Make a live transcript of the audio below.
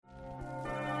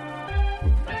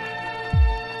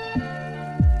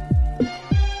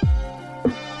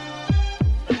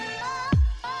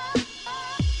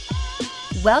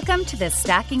Welcome to the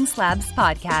Stacking Slabs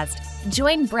podcast.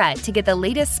 Join Brett to get the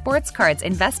latest sports cards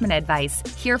investment advice,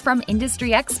 hear from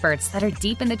industry experts that are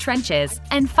deep in the trenches,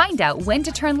 and find out when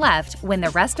to turn left when the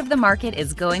rest of the market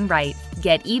is going right.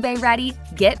 Get eBay ready,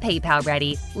 get PayPal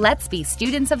ready. Let's be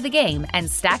students of the game and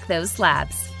stack those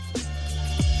slabs.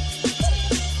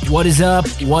 What is up?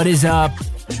 What is up?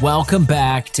 Welcome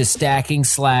back to Stacking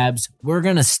Slabs. We're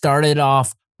going to start it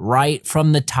off right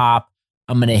from the top.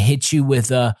 I'm going to hit you with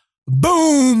a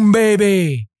boom,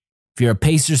 baby. If you're a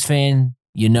Pacers fan,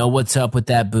 you know what's up with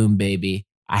that boom, baby.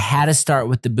 I had to start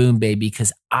with the boom, baby,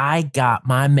 because I got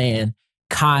my man,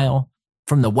 Kyle,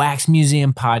 from the Wax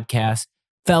Museum podcast,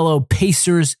 fellow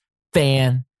Pacers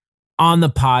fan, on the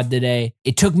pod today.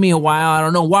 It took me a while. I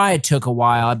don't know why it took a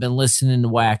while. I've been listening to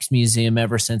Wax Museum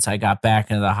ever since I got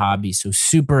back into the hobby. So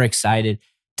super excited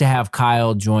to have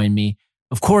Kyle join me.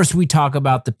 Of course, we talk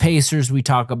about the Pacers. We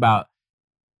talk about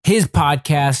his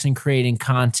podcast and creating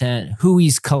content, who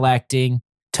he's collecting,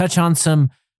 touch on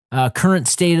some current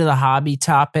state of the hobby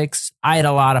topics. I had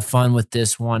a lot of fun with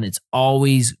this one. It's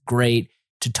always great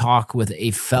to talk with a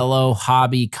fellow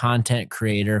hobby content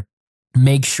creator.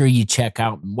 Make sure you check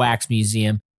out Wax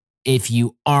Museum if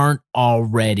you aren't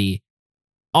already.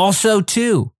 Also,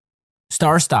 too,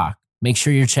 StarStock. Make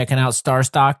sure you're checking out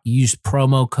StarStock. Use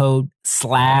promo code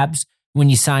SLABS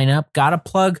when you sign up. Got to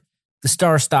plug the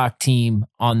StarStock team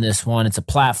on this one. It's a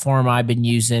platform I've been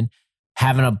using,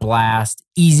 having a blast,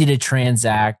 easy to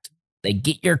transact. They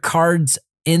get your cards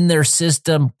in their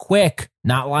system quick,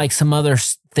 not like some other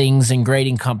things and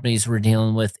grading companies we're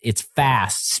dealing with. It's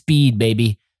fast, speed,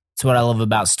 baby. That's what I love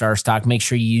about StarStock. Make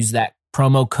sure you use that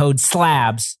promo code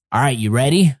SLABS. All right, you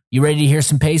ready? You ready to hear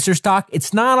some Pacers talk?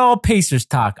 It's not all Pacers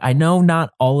talk. I know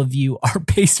not all of you are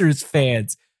Pacers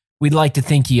fans. We'd like to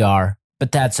think you are,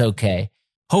 but that's okay.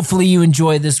 Hopefully you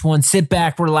enjoy this one. Sit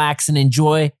back, relax, and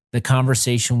enjoy the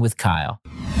conversation with Kyle.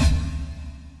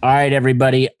 All right,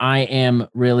 everybody. I am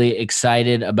really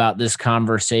excited about this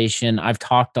conversation. I've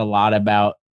talked a lot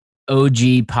about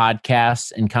OG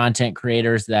podcasts and content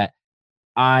creators that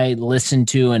I listened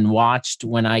to and watched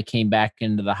when I came back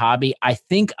into the hobby. I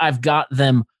think I've got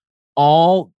them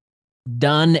all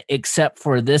done except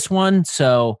for this one.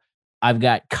 So I've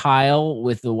got Kyle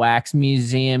with the Wax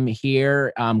Museum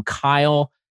here. Kyle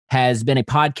has been a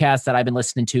podcast that I've been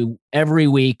listening to every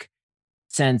week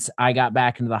since I got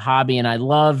back into the hobby. And I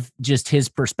love just his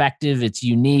perspective. It's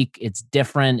unique. It's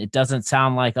different. It doesn't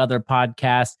sound like other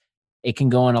podcasts. It can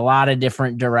go in a lot of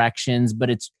different directions, but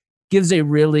it gives a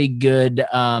really good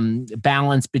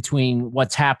balance between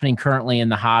what's happening currently in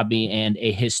the hobby and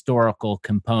a historical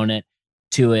component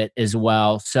to it as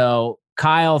well. So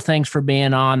Kyle, thanks for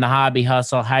being on the Hobby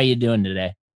Hustle. How you doing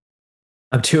today?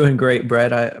 I'm doing great,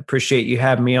 Brett. I appreciate you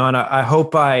having me on. I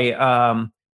hope I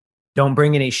don't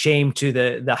bring any shame to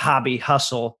the hobby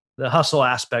hustle, the hustle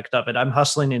aspect of it. I'm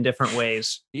hustling in different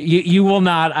ways. You will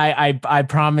not. I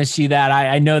promise you that.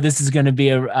 I know this is going to be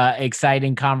a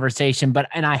exciting conversation,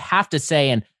 and I have to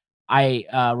say, and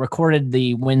I recorded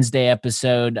the Wednesday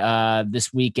episode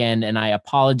this weekend, and I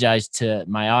apologize to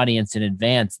my audience in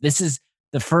advance. This is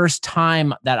the first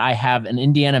time that I have an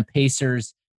Indiana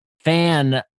Pacers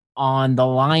fan on the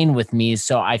line with me.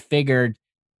 So I figured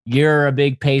you're a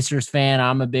big Pacers fan.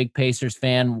 I'm a big Pacers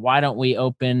fan. Why don't we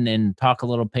open and talk a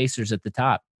little Pacers at the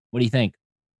top? What do you think?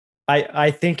 I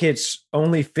think it's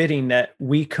only fitting that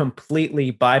we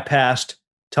completely bypassed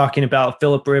talking about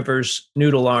Philip Rivers'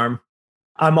 noodle arm.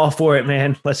 I'm all for it,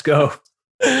 man. Let's go.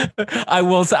 I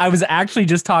was actually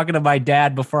just talking to my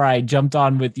dad before I jumped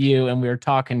on with you, and we were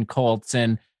talking Colts,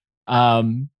 and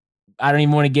I don't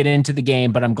even want to get into the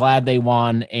game, but I'm glad they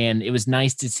won. And it was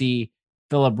nice to see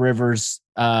Philip Rivers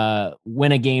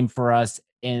win a game for us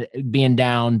and being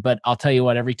down. But I'll tell you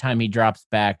what, every time he drops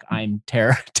back, I'm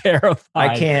terrified.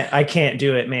 I can't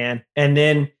do it, man. And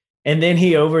then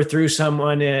he overthrew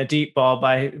someone in a deep ball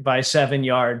by 7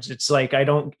 yards. It's like,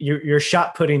 you're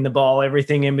shot putting the ball,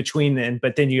 everything in between then,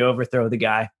 but then you overthrow the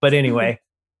guy. But anyway,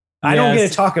 I don't get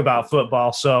to talk about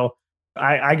football. So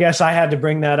I guess I had to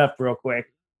bring that up real quick.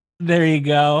 There you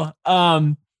go.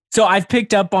 So I've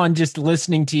picked up on just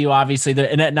listening to you, obviously,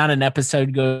 not an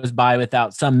episode goes by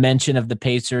without some mention of the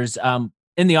Pacers. In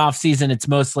the offseason, it's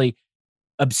mostly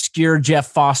obscure Jeff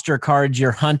Foster cards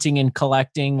you're hunting and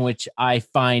collecting, which I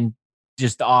find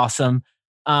just awesome.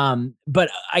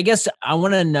 But I guess I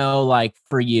want to know, like,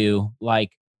 for you,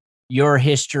 like, your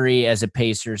history as a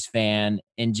Pacers fan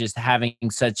and just having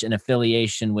such an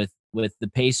affiliation with the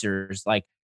Pacers, like,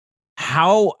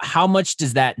 how much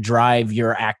does that drive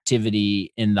your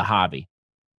activity in the hobby?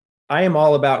 I am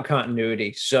all about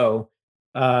continuity. So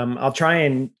I'll try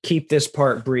and keep this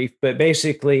part brief, but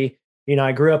basically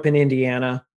I grew up in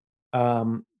Indiana.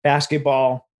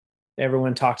 Basketball,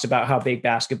 everyone talks about how big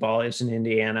basketball is in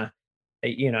Indiana.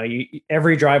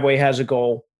 Every driveway has a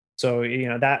goal. So,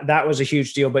 that was a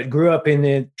huge deal, but grew up in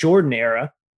the Jordan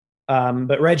era.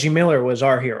 But Reggie Miller was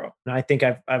our hero. And I think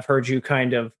I've heard you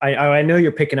I know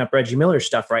you're picking up Reggie Miller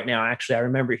stuff right now. Actually, I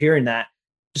remember hearing that.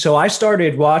 So I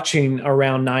started watching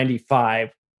around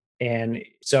 95. And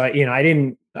so,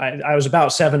 I was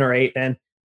about 7 or 8 then.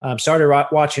 Started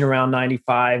watching around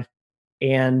 95.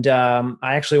 And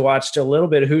I actually watched a little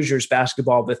bit of Hoosiers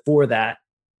basketball before that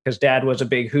because Dad was a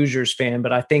big Hoosiers fan.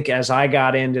 But I think as I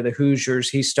got into the Hoosiers,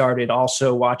 he started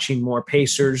also watching more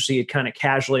Pacers. He had kind of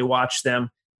casually watched them.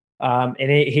 And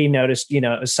he noticed,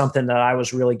 it was something that I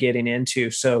was really getting into.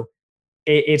 So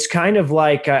it's kind of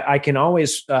like I can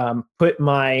always put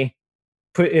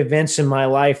events in my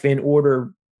life in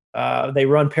order. They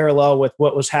run parallel with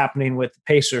what was happening with the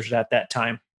Pacers at that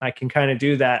time. I can kind of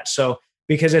do that. So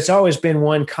because it's always been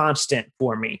one constant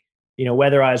for me,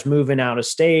 whether I was moving out of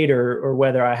state or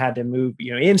whether I had to move,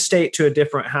 in state to a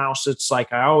different house, it's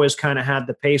like I always kind of had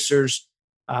the Pacers.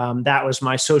 That was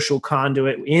my social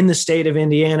conduit in the state of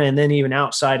Indiana. And then even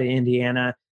outside of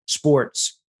Indiana,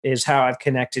 sports is how I've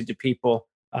connected to people.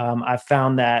 I've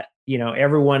found that,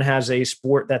 everyone has a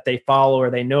sport that they follow or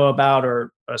they know about,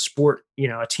 or a sport,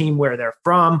 a team where they're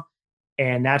from.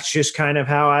 And that's just kind of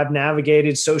how I've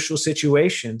navigated social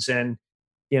situations. And,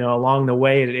 along the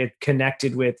way, it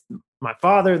connected with my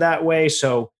father that way.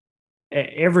 So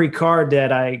every card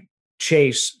that I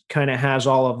chase kind of has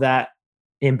all of that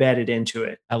embedded into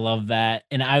it. I love that.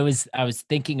 And I was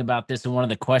thinking about this, and one of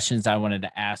the questions I wanted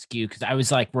to ask you, because I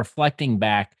was like reflecting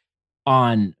back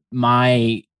on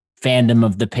my fandom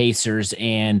of the Pacers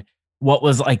and what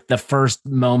was like the first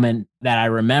moment that I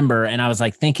remember. And I was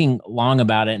like thinking long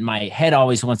about it. And my head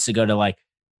always wants to go to like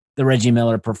the Reggie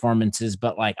Miller performances.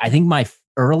 But like, I think my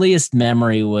earliest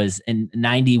memory was in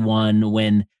 91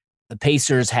 when the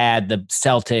Pacers had the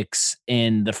Celtics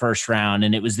in the first round.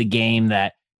 And it was the game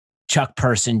that Chuck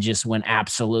Person just went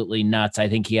absolutely nuts. I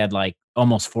think he had like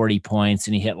almost 40 points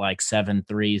and he hit like 7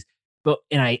 threes.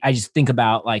 And I just think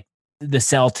about like the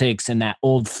Celtics and that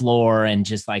old floor and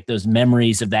just like those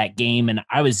memories of that game. And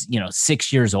I was,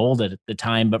 6 years old at the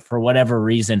time, but for whatever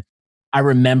reason, I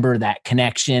remember that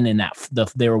connection and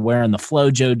that they were wearing the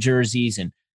FloJo jerseys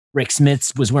and Rick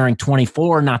Smith was wearing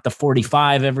 24, not the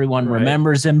 45 everyone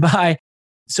remembers him by.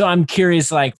 So I'm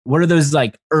curious, like, what are those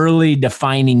like early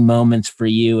defining moments for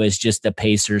you as just a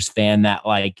Pacers fan that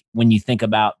like, when you think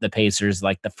about the Pacers,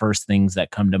 like the first things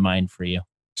that come to mind for you?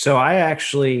 So I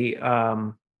actually,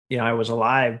 I was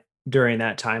alive during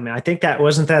that time. And I think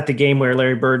wasn't that the game where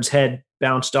Larry Bird's head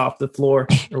bounced off the floor,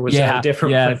 or was that a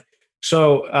different one?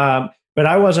 So, but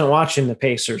I wasn't watching the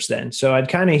Pacers then. So I'd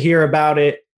kind of hear about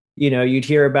it. You'd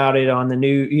hear about it on the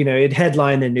news, it'd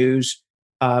headline the news.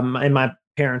 And my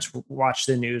parents watched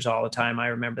the news all the time. I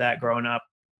remember that growing up.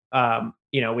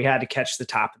 We had to catch the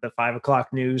top of the 5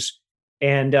 o'clock news.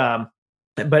 And,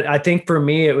 but I think for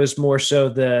me, it was more so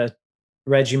the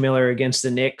Reggie Miller against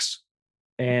the Knicks.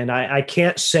 And I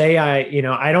can't say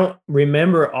I don't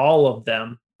remember all of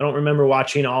them. I don't remember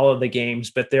watching all of the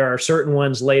games, but there are certain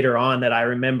ones later on that I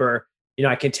remember,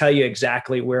 I can tell you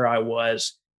exactly where I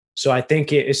was. So I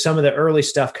think some of the early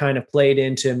stuff kind of played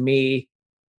into me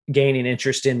gaining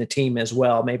interest in the team as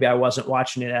well. Maybe I wasn't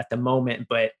watching it at the moment,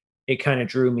 but it kind of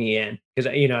drew me in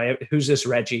because, who's this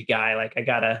Reggie guy? Like I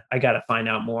gotta find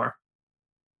out more.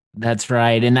 That's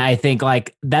right. And I think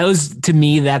like those, to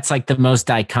me, that's like the most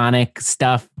iconic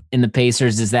stuff in the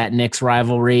Pacers is that Knicks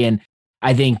rivalry. And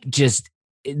I think just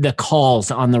the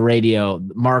calls on the radio,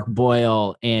 Mark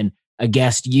Boyle and a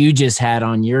guest you just had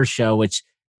on your show, which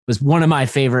was one of my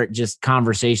favorite just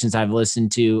conversations I've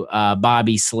listened to,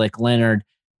 Bobby Slick Leonard.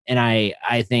 And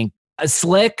I think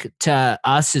Slick to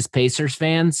us as Pacers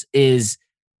fans he's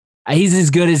as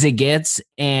good as it gets.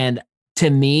 And to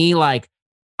me, like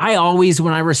I always,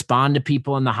 when I respond to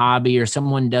people in the hobby or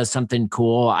someone does something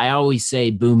cool, I always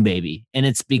say boom baby. And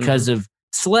it's because of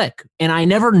Slick. And I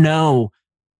never know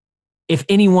if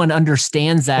anyone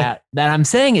understands that I'm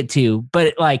saying it to,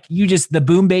 but like the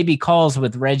boom baby calls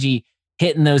with Reggie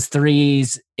hitting those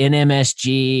threes in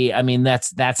MSG. I mean,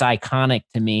 that's iconic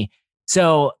to me.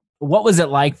 So what was it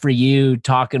like for you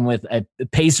talking with a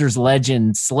Pacers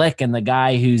legend, Slick, and the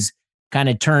guy who's kind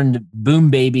of turned boom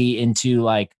baby into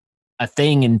like a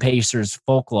thing in Pacers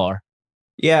folklore?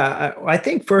 Yeah, I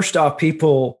think first off,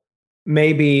 people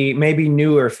maybe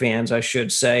newer fans, I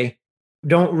should say,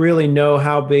 don't really know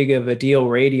how big of a deal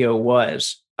radio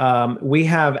was. We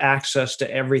have access to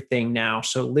everything now,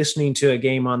 so listening to a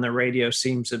game on the radio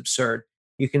seems absurd.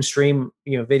 You can stream,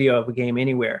 video of a game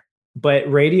anywhere.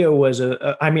 but radio was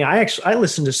I mean, I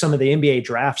listened to some of the NBA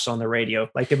drafts on the radio.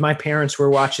 Like if my parents were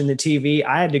watching the TV,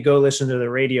 I had to go listen to the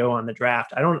radio on the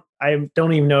draft. I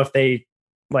don't even know if they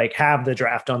like have the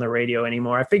draft on the radio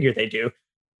anymore. I figure they do.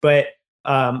 But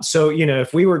so,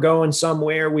 if we were going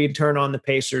somewhere, we'd turn on the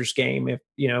Pacers game.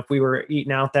 If we were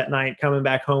eating out that night, coming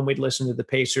back home, we'd listen to the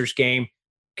Pacers game.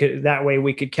 That way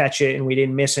we could catch it and we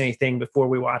didn't miss anything before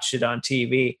we watched it on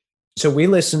TV. So we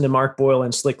listened to Mark Boyle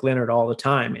and Slick Leonard all the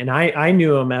time. And I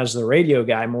knew him as the radio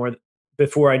guy more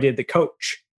before I did the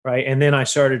coach. Right. And then I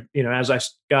started, as I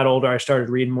got older, I started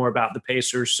reading more about the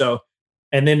Pacers. So,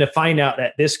 and then to find out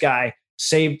that this guy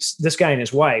and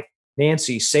his wife,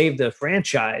 Nancy, saved the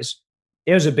franchise,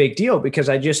 it was a big deal because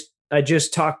I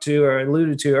just talked to or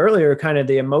alluded to earlier, kind of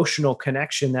the emotional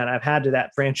connection that I've had to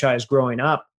that franchise growing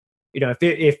up.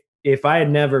 If I had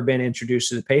never been introduced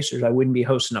to the Pacers, I wouldn't be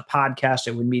hosting a podcast.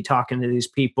 I wouldn't be talking to these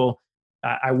people.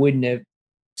 I wouldn't have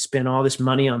spent all this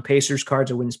money on Pacers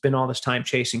cards. I wouldn't spend all this time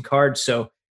chasing cards.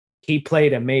 So he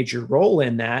played a major role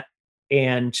in that.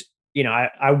 And,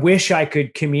 I wish I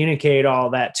could communicate all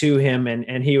that to him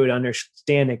and he would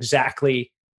understand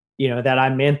exactly, that I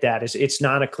meant that. It's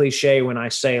not a cliche when I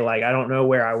say, like, I don't know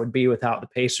where I would be without the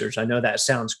Pacers. I know that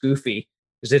sounds goofy,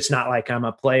 because it's not like I'm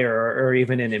a player or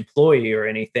even an employee or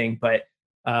anything, but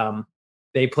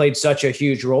they played such a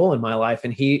huge role in my life,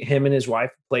 and him and his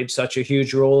wife played such a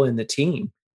huge role in the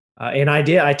team. And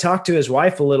I talked to his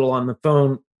wife a little on the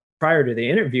phone prior to the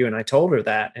interview, and I told her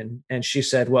that, and she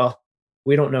said, well,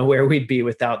 we don't know where we'd be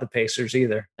without the Pacers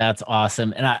either. That's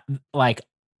awesome. And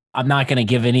I'm not going to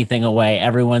give anything away.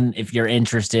 Everyone, if you're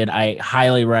interested, I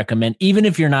highly recommend, even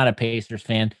if you're not a Pacers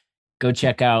fan, go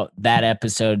check out that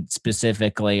episode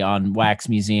specifically on Wax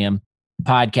Museum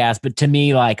podcast. But to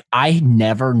me, like, I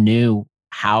never knew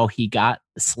how he got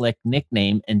the Slick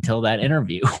nickname until that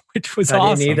interview, which was awesome.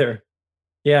 I didn't either.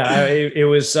 Yeah, it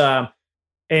was,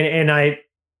 and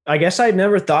I guess I'd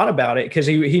never thought about it because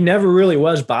he never really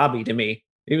was Bobby to me.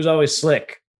 He was always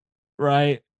Slick.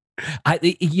 Right. I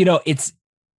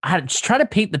just try to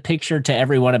paint the picture to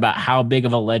everyone about how big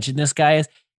of a legend this guy is.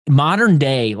 Modern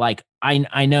day, like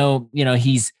I know,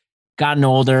 he's gotten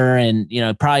older and,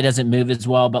 probably doesn't move as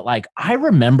well, but like I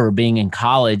remember being in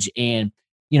college and,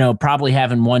 probably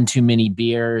having one too many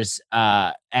beers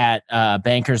at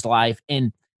Banker's Life,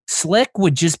 and Slick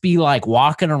would just be like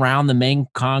walking around the main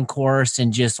concourse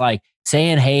and just like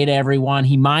saying hey to everyone.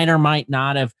 He might or might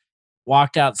not have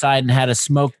walked outside and had a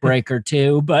smoke break or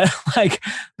two, but like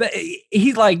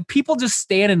he like people just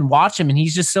stand and watch him, and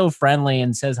he's just so friendly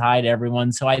and says hi to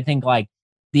everyone. So I think like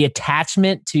the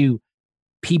attachment to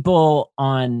people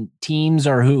on teams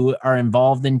or who are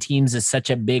involved in teams is such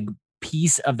a big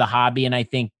piece of the hobby. And I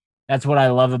think that's what I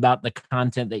love about the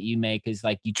content that you make, is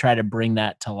like you try to bring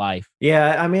that to life.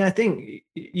 Yeah. I mean, I think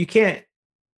you can't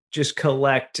just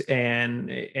collect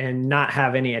and not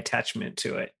have any attachment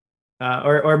to it.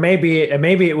 Or maybe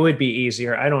it would be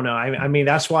easier. I don't know. I mean,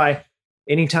 that's why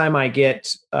anytime I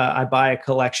buy a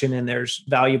collection and there's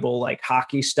valuable like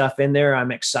hockey stuff in there,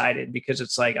 I'm excited, because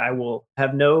it's like, I will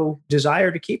have no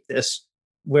desire to keep this.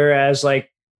 Whereas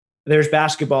like there's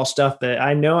basketball stuff that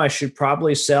I know I should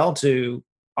probably sell to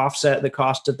offset the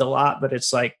cost of the lot, but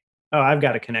it's like, oh, I've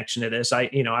got a connection to this. I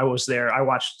was there, I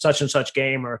watched such and such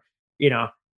game, or,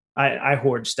 I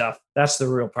hoard stuff. That's the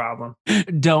real problem.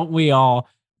 Don't we all?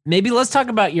 Maybe let's talk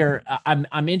about your,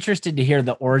 I'm interested to hear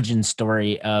the origin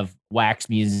story of Wax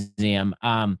Museum.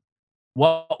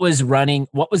 What was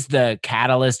the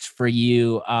catalyst for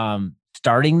you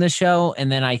starting the show?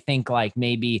 And then I think like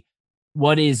maybe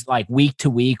what is like week to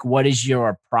week, what is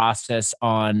your process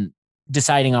on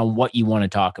deciding on what you want to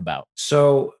talk about?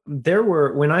 So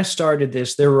when I started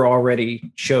this, there were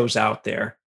already shows out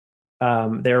there.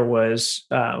 There was,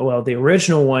 the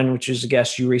original one, which is a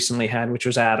guest you recently had, which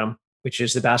was Adam, which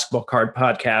is the Basketball Card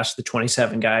Podcast, the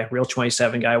 27 guy, Real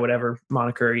 27 guy, whatever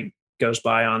moniker he goes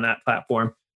by on that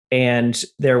platform. And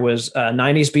there was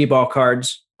 90s B-Ball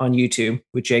Cards on YouTube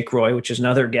with Jake Roy, which is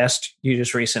another guest you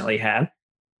just recently had.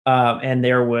 And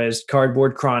there was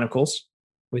Cardboard Chronicles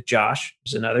with Josh,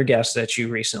 who's another guest that you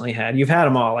recently had. You've had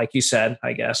them all, like you said,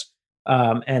 I guess.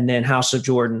 And then House of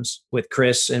Jordans with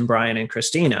Chris and Brian and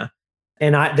Christina.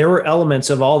 And there were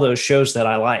elements of all those shows that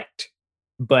I liked.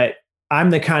 But I'm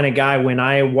the kind of guy, when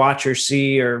I watch or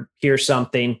see or hear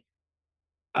something,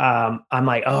 I'm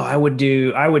like, oh, I would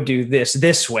do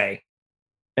this way.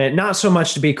 And not so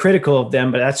much to be critical of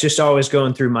them, but that's just always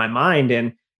going through my mind.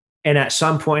 And at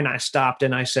some point I stopped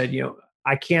and I said,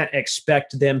 I can't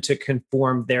expect them to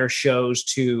conform their shows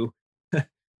to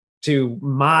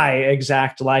my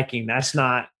exact liking. That's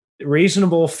not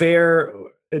reasonable, fair.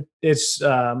 It's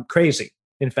crazy.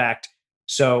 in fact.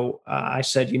 So I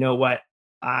said, you know what?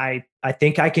 I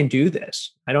think I can do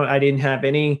this. I didn't have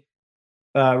any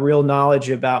real knowledge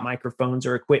about microphones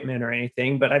or equipment or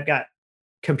anything, but I've got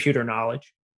computer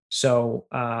knowledge. So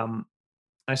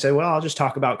I said, well, I'll just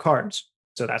talk about cards.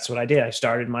 So that's what I did. I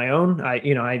started my own.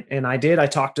 I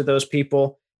talked to those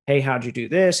people. Hey, how'd you do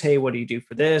this? Hey, what do you do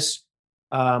for this?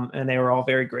 And they were all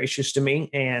very gracious to me,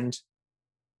 and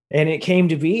it came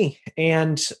to be.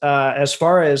 And as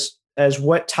far as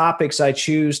what topics I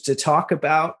choose to talk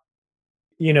about,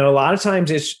 a lot of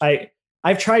times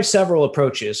I've tried several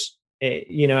approaches.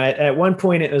 At one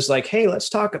point it was like, hey, let's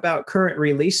talk about current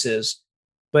releases.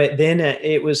 But then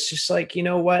it was just like, you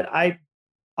know what?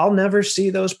 I'll never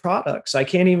see those products. I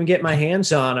can't even get my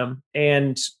hands on them.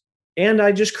 And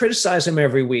I just criticize them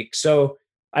every week. So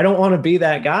I don't want to be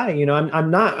that guy.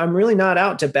 I'm really not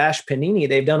out to bash Panini.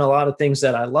 They've done a lot of things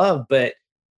that I love, but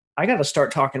I got to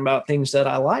start talking about things that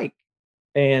I like.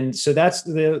 And so that's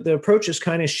the approach has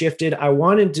kind of shifted. I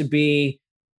wanted to be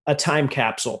a time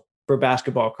capsule for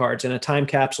basketball cards, and a time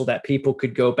capsule that people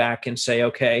could go back and say,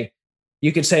 okay,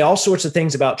 you could say all sorts of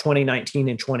things about 2019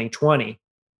 and 2020,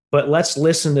 but let's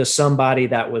listen to somebody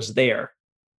that was there.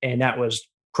 And that was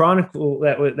chronicle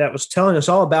that was telling us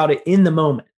all about it in the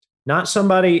moment, not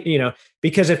somebody,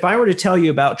 because if I were to tell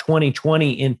you about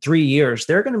 2020 in 3 years,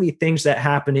 there are going to be things that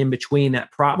happen in between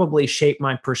that probably shape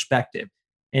my perspective.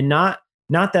 And not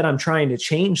that I'm trying to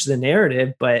change the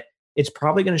narrative, but it's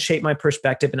probably going to shape my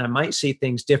perspective and I might see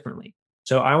things differently.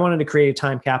 So I wanted to create a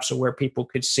time capsule where people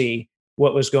could see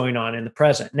what was going on in the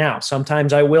present. Now,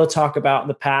 sometimes I will talk about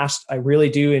the past. I really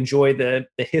do enjoy the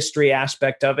history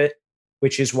aspect of it,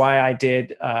 which is why I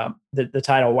did the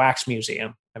title Wax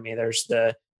Museum. I mean, there's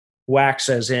the wax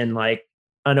as in like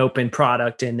unopened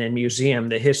product, and then museum,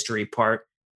 the history part.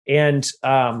 And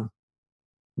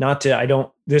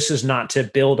this is not to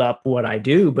build up what I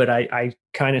do, but I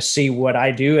kind of see what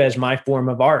I do as my form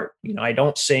of art. I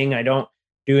don't sing, I don't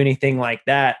do anything like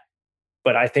that.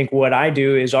 But I think what I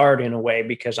do is art in a way,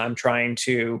 because I'm trying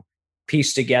to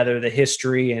piece together the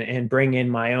history and bring in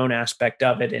my own aspect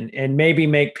of it, and maybe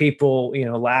make people,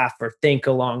 laugh or think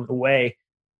along the way.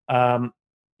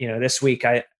 This week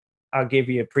I'll give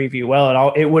you a preview.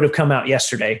 Well, it would have come out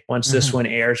yesterday once this one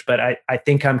airs, but I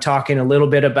think I'm talking a little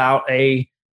bit about a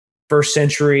first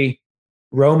century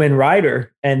Roman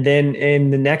writer. And then in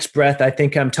the next breath, I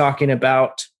think I'm talking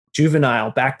about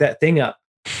Juvenile, Back That Thing Up.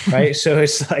 Right. So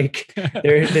it's like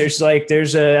there's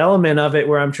an element of it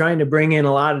where I'm trying to bring in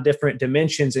a lot of different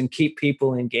dimensions and keep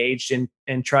people engaged and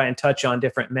try and touch on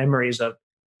different memories of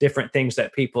different things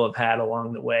that people have had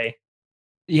along the way.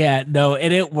 Yeah, no,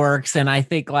 and it works. And I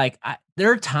think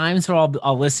there are times where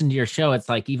I'll listen to your show. It's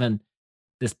like even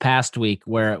this past week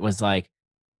where it was like,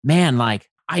 man, like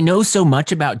I know so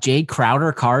much about Jay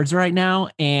Crowder cards right now.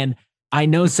 And I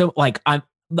know I'm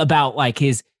about like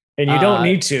his, and you don't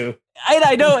need to. And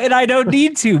I don't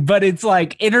need to, but it's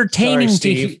like entertaining.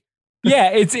 Sorry,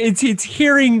 it's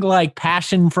hearing like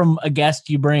passion from a guest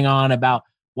you bring on about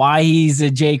why he's a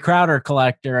Jay Crowder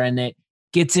collector, and it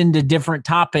gets into different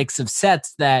topics of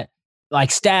sets that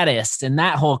like status and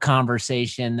that whole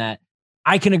conversation that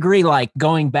I can agree, like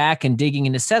going back and digging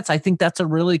into sets. I think that's a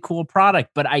really cool product,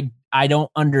 but I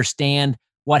don't understand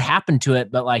what happened to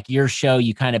it. But like your show,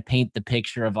 you kind of paint the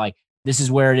picture of like, this is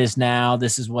where it is now.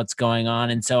 This is what's going on.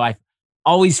 And so I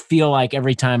always feel like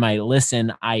every time I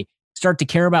listen, I start to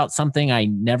care about something I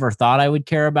never thought I would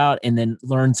care about, and then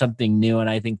learn something new. And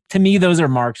I think to me, those are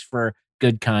marks for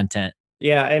good content.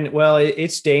 Yeah. And well,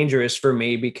 it's dangerous for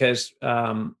me because,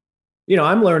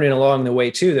 I'm learning along the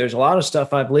way too. There's a lot of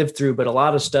stuff I've lived through, but a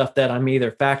lot of stuff that I'm either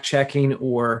fact checking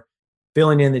or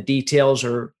filling in the details,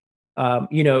 or,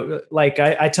 like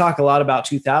I talk a lot about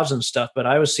 2000 stuff, but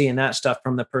I was seeing that stuff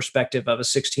from the perspective of a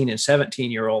 16 and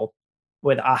 17-year-old.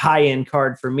 With a high end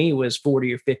card for me was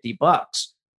 $40 or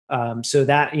 $50. So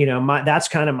that, that's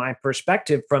kind of my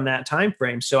perspective from that time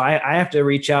frame. So I have to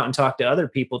reach out and talk to other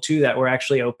people too that were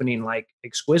actually opening like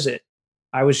Exquisite.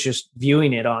 I was just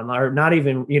viewing it on, or not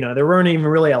even, there weren't even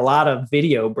really a lot of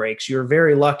video breaks. You were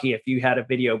very lucky if you had a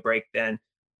video break then.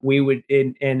 We would,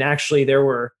 and actually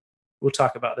we'll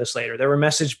talk about this later. There were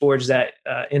message boards that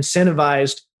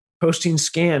incentivized posting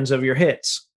scans of your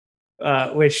hits.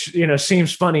 Which,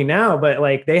 seems funny now, but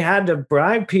like they had to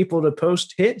bribe people to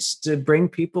post hits to bring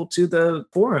people to the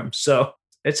forum. So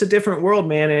it's a different world,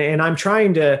 man. And I'm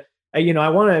trying to, I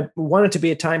want it to be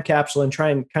a time capsule and try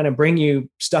and kind of bring you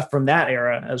stuff from that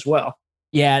era as well.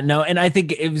 Yeah, no. And I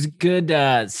think it was a good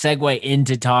segue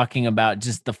into talking about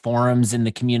just the forums and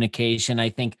the communication. I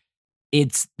think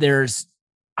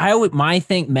my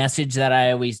message that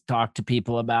I always talk to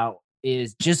people about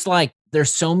is just like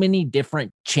there's so many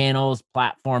different channels,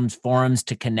 platforms, forums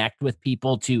to connect with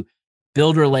people, to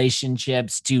build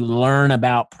relationships, to learn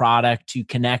about product, to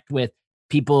connect with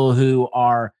people who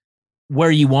are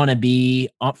where you want to be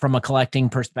from a collecting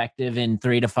perspective in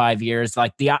 3 to 5 years.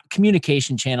 Like the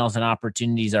communication channels and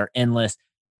opportunities are endless.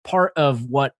 Part of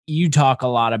what you talk a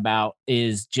lot about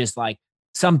is just like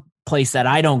some place that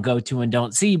I don't go to and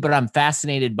don't see, but I'm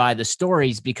fascinated by the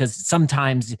stories, because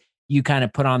sometimes you kind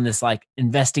of put on this like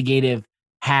investigative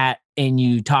hat and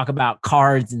you talk about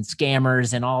cards and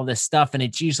scammers and all this stuff. And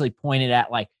it's usually pointed at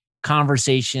like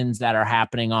conversations that are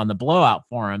happening on the Blowout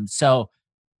forum. So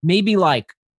maybe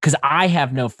like, because I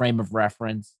have no frame of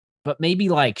reference, but maybe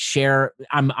like share,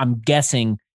 I'm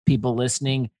guessing people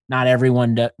listening, not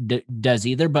everyone does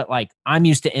either, but like I'm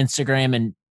used to Instagram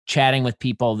and chatting with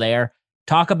people there.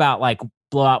 Talk about like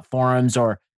Blowout forums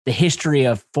or the history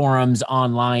of forums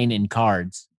online and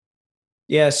cards.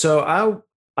 Yeah. So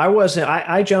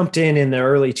I jumped in the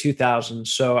early 2000s.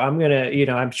 So I'm going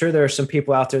to, I'm sure there are some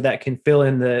people out there that can fill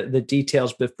in the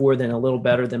details before then a little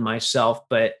better than myself.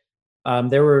 But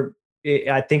there were,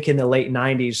 I think in the late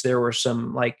 90s, there were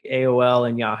some like AOL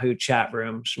and Yahoo chat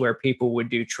rooms where people would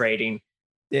do trading.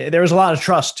 There was a lot of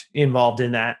trust involved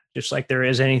in that, just like there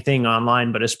is anything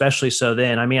online, but especially so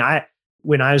then. I mean,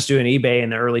 when I was doing eBay in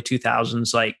the early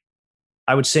 2000s, like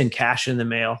I would send cash in the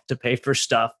mail to pay for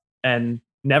stuff, and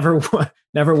never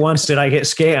once did I get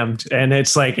scammed. And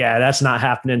it's like, yeah, that's not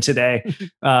happening today.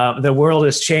 The world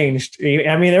has changed.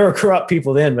 I mean, there were corrupt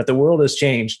people then, but the world has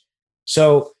changed.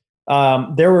 So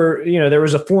there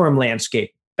was a forum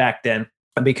landscape back then,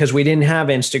 because we didn't have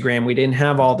Instagram. We didn't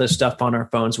have all this stuff on our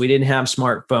phones. We didn't have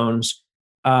smartphones.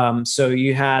 So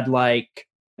you had like,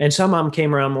 and some of them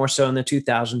came around more so in the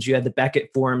 2000s. You had the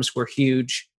Beckett forums were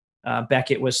huge.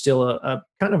 Beckett was still a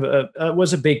kind of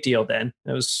was a big deal then.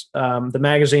 It was the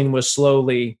magazine was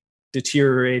slowly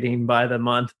deteriorating by the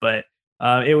month, but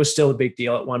it was still a big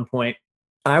deal at one point.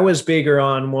 I was bigger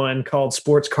on one called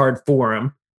Sports Card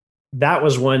Forum. That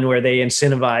was one where they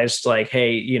incentivized like,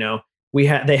 hey,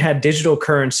 they had digital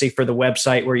currency for the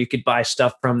website where you could buy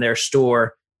stuff from their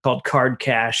store called Card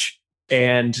Cash.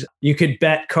 And you could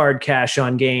bet Card Cash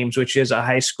on games, which is a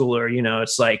high schooler,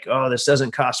 it's like, oh, this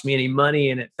doesn't cost me any money.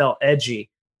 And it felt edgy.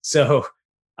 So,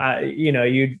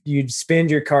 you'd spend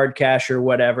your Card Cash or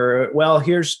whatever. Well,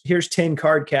 here's 10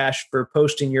 Card Cash for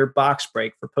posting your box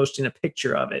break, for posting a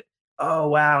picture of it. Oh,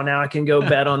 wow. Now I can go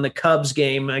bet on the Cubs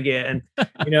game again.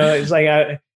 It's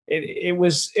like, it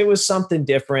was something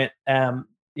different.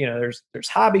 There's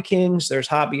Hobby Kings, there's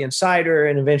Hobby Insider,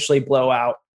 and eventually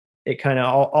Blowout. It kind of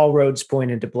all roads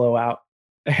pointed to Blowout.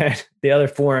 The other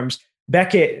forums,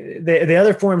 Beckett, the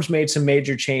other forums made some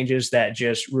major changes that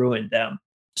just ruined them.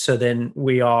 So then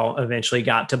we all eventually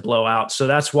got to Blowout. So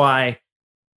that's why,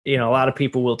 a lot of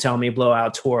people will tell me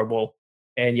Blowout's horrible.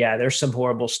 And yeah, there's some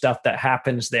horrible stuff that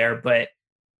happens there, but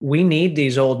we need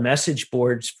these old message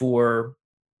boards for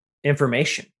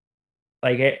information.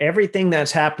 Like everything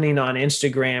that's happening on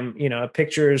Instagram, a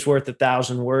picture is worth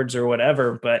 1,000 words or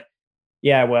whatever, but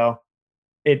yeah, well,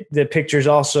 the picture's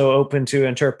also open to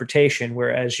interpretation,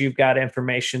 whereas you've got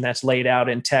information that's laid out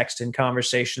in text and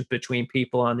conversations between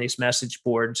people on these message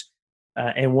boards.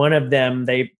 And one of them,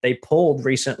 they pulled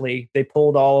recently, they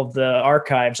pulled all of the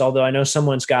archives, although I know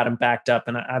someone's got them backed up.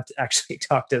 And I've actually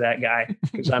talked to that guy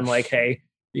because I'm like, hey,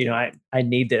 I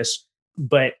need this.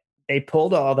 But they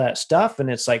pulled all that stuff, and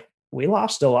it's like, we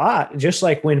lost a lot. Just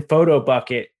like when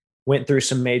PhotoBucket went through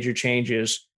some major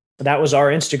changes, that was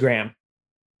our Instagram.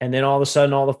 And then all of a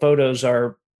sudden, all the photos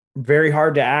are very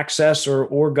hard to access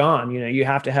or gone. You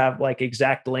have to have like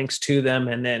exact links to them.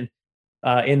 And then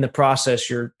in the process,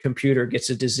 your computer gets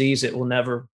a disease it will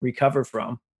never recover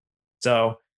from.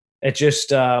 So it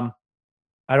just, I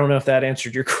don't know if that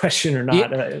answered your question or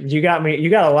not. Yeah. You got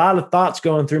a lot of thoughts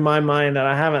going through my mind that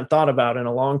I haven't thought about in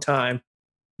a long time.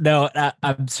 No,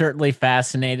 I'm certainly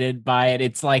fascinated by it.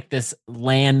 It's like this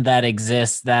land that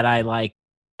exists that I like.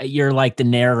 You're like the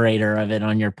narrator of it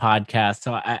on your podcast.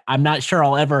 So I'm not sure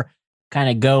I'll ever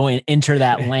kind of go and enter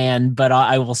that land, but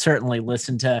I will certainly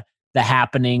listen to the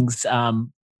happenings. I'll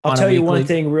tell you one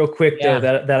thing real quick though,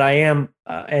 that I am,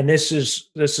 and this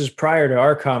is prior to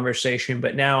our conversation,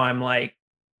 but now I'm like,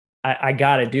 I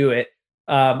got to do it.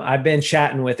 I've been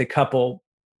chatting with a couple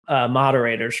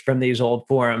moderators from these old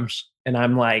forums, and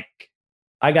I'm like,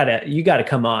 you got to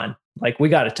come on. Like, we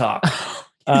got to talk.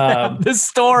 The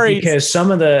stories, because some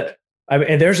of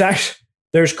and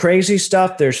there's crazy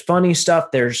stuff, there's funny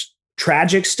stuff, there's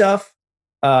tragic stuff.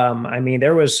 I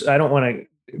don't want to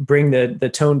bring the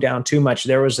tone down too much.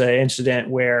 There was an incident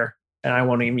where, and I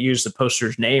won't even use the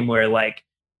poster's name, where like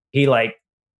he like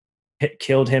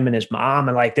killed him and his mom.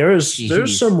 And like, there's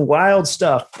Jeez. some wild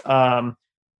stuff. I'll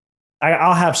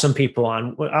have some people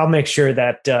on. I'll make sure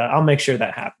that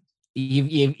happens.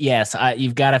 Yes,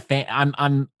 you've got a fan.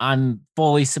 I'm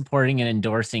fully supporting and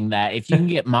endorsing that. If you can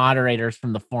get moderators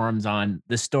from the forums on,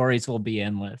 the stories will be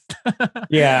endless.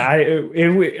 Yeah,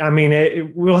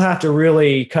 we'll have to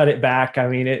really cut it back. I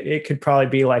mean, it could probably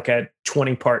be like a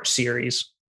 20-part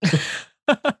series.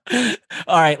 All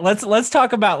right, let's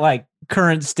talk about like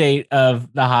current state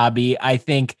of the hobby. I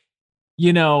think,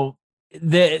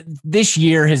 this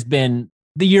year has been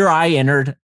the year I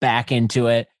entered back into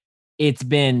it. It's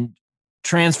been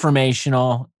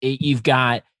transformational. You've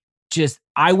got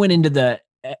I went into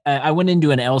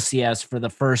an LCS for the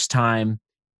first time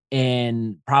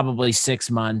in probably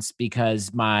 6 months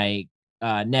because my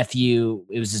nephew,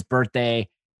 it was his birthday,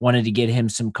 wanted to get him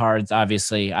some cards.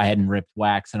 Obviously, I hadn't ripped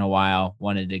wax in a while,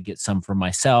 wanted to get some for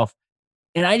myself.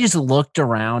 And I just looked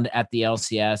around at the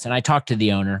LCS and I talked to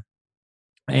the owner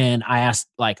and I asked,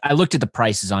 I looked at the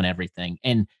prices on everything,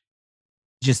 and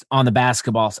just on the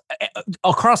basketball,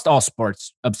 across all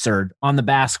sports, absurd. On the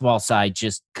basketball side,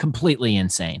 just completely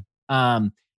insane.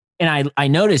 And I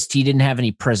noticed he didn't have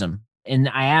any Prism. And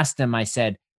I asked him, I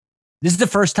said, "This is the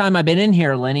first time I've been in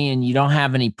here, Lenny, and you don't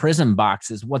have any Prism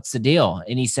boxes. What's the deal?"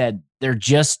 And he said, "They're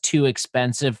just too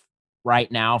expensive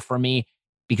right now for me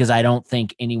because I don't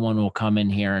think anyone will come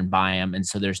in here and buy them. And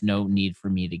so there's no need for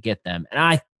me to get them."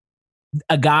 And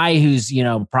a guy who's,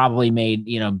 probably made,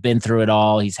 been through it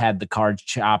all. He's had the card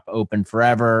shop open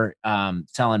forever,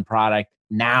 selling product.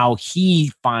 Now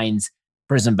he finds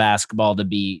Prism basketball to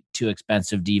be too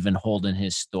expensive to even hold in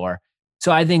his store.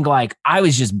 So I think I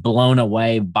was just blown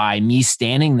away by me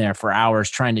standing there for hours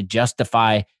trying to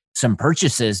justify some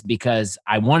purchases because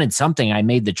I wanted something. I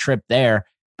made the trip there,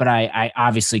 but I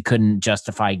obviously couldn't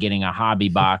justify getting a hobby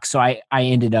box. So I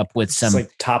ended up with some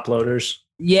top loaders.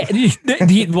 Yeah.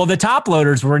 The top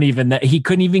loaders weren't even that. He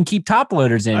couldn't even keep top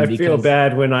loaders in. I feel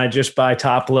bad when I just buy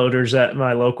top loaders at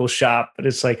my local shop, but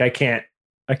it's like, I can't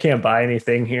buy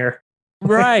anything here.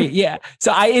 Right. Yeah.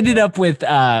 So I ended up with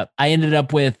a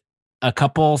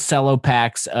couple cello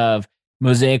packs of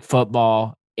Mosaic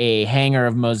Football, a hanger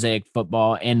of Mosaic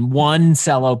Football, and one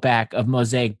cello pack of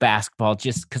Mosaic Basketball,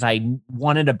 just because I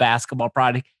wanted a basketball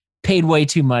product. Paid way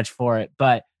too much for it.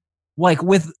 But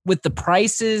with the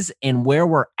prices and where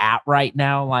we're at right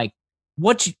now, I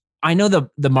know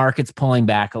the market's pulling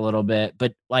back a little bit,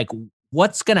 but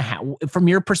what's going to happen from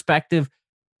your perspective?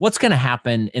 What's going to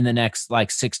happen in the next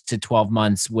 6 to 12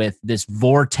 months with this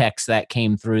vortex that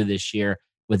came through this year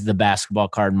with the basketball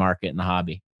card market and the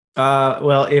hobby?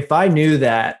 Well, if I knew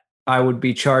that, I would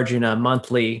be charging a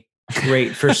monthly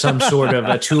rate for some sort of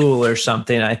a tool or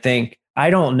something. I think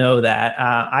I don't know that.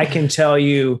 I can tell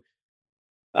you.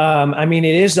 It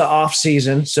is the off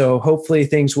season, so hopefully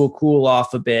things will cool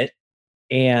off a bit.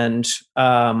 And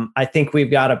I think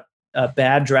we've got a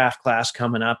bad draft class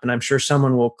coming up, and I'm sure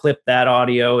someone will clip that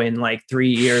audio in 3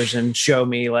 years and show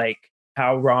me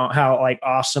how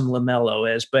awesome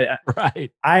LaMelo is. But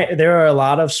right, there are a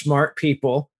lot of smart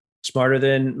people, smarter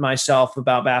than myself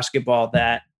about basketball,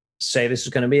 that say this is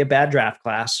going to be a bad draft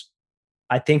class.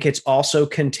 I think it's also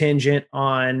contingent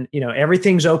on,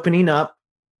 everything's opening up.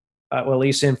 Well, at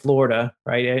least in Florida,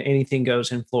 right? Anything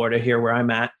goes in Florida here where I'm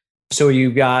at. So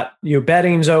you've got your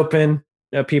betting's open.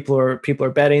 People are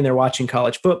betting. They're watching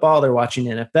college football. They're watching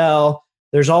NFL.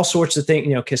 There's all sorts of things.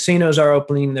 Casinos are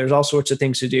opening. There's all sorts of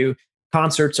things to do.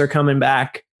 Concerts are coming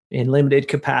back in limited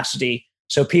capacity.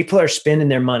 So people are spending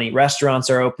their money. Restaurants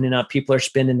are opening up. People are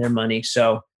spending their money.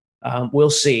 So we'll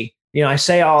see. I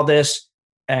say all this,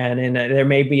 and there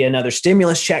may be another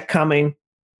stimulus check coming.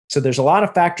 So there's a lot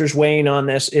of factors weighing on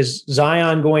this. Is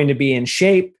Zion going to be in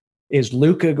shape? Is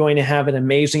Luka going to have an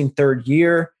amazing third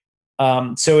year?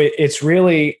 So it's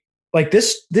really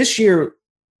this year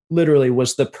literally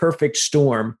was the perfect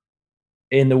storm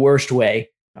in the worst way.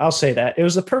 I'll say that. It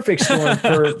was the perfect storm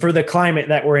for the climate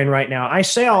that we're in right now. I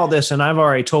say all this, and I've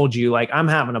already told you, I'm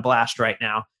having a blast right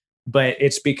now, but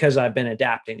it's because I've been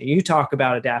adapting. You talk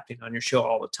about adapting on your show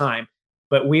all the time,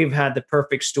 but we've had the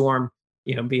perfect storm,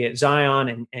 be it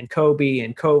Zion and Kobe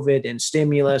and COVID and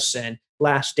stimulus and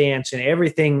Last Dance and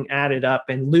everything added up,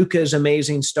 and Luka's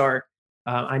amazing start.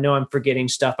 I know I'm forgetting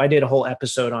stuff. I did a whole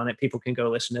episode on it. People can go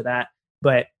listen to that.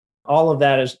 But all of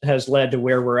that has led to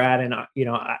where we're at. And,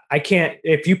 I can't,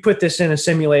 if you put this in a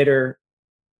simulator,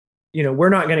 we're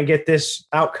not going to get this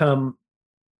outcome,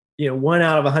 1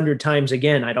 out of 100 times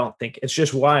again. I don't think. It's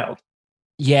just wild.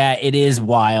 Yeah, it is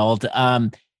wild.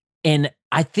 And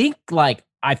I think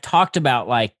I've talked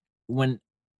about when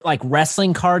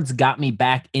wrestling cards got me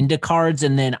back into cards,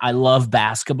 and then I love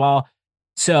basketball.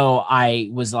 So I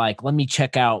was like, let me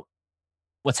check out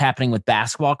what's happening with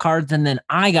basketball cards. And then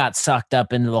I got sucked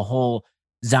up into the whole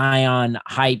Zion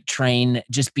hype train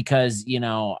just because,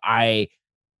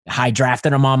 I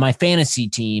drafted him on my fantasy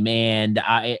team and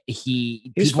He's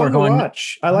people are fun to going,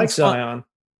 watch. I like Zion.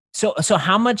 So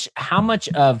how much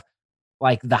of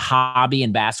like the hobby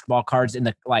and basketball cards in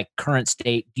the like current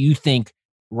state do you think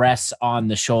rests on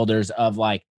the shoulders of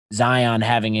like Zion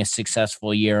having a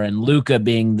successful year and Luka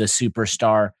being the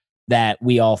superstar that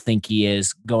we all think he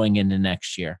is going into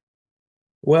next year?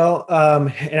 Well,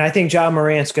 and I think John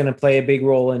Morant's going to play a big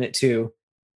role in it too.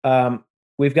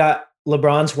 We've got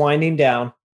LeBron's winding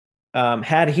down.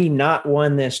 Had he not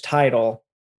won this title,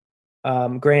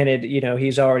 granted,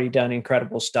 he's already done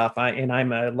incredible stuff.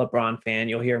 I'm a LeBron fan.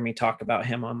 You'll hear me talk about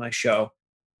him on my show.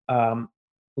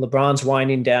 LeBron's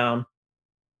winding down.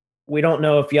 We don't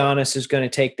know if Giannis is going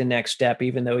to take the next step,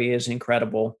 even though he is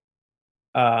incredible.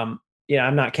 I'm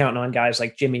not counting on guys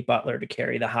like Jimmy Butler to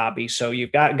carry the hobby. So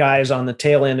you've got guys on the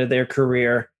tail end of their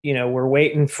career. We're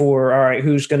waiting for, all right,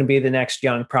 who's going to be the next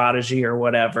young prodigy or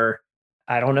whatever.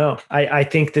 I don't know. I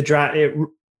think the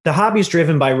hobby's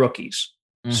driven by rookies.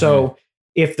 Mm-hmm. So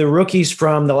if the rookies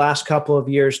from the last couple of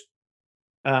years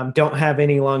don't have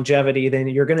any longevity, then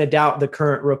you're going to doubt the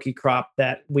current rookie crop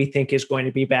that we think is going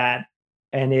to be bad.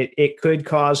 And it could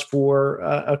cause for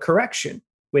a correction,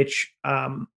 which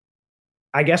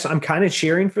I guess I'm kind of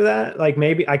cheering for that. Like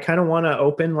maybe I kind of want to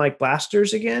open like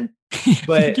blasters again,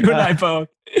 but you and I both.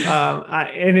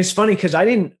 And it's funny because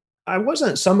I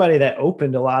wasn't somebody that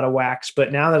opened a lot of wax,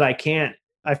 but now that I can't,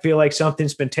 I feel like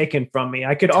something's been taken from me.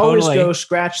 I could always go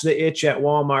scratch the itch at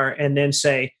Walmart and then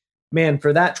say, man,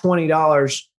 for that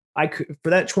 $20, for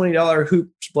that $20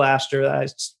 hoops blaster that I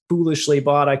foolishly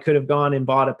bought, I could have gone and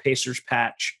bought a Pacers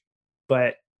patch,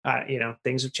 but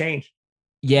things have changed.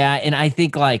 Yeah. And I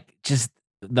think like just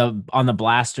on the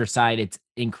blaster side, it's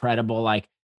incredible. Like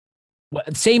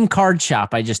same card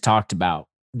shop I just talked about.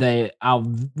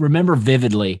 I'll remember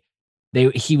vividly.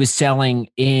 He was selling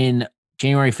in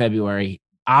January, February,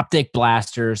 optic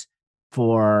blasters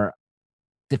for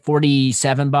the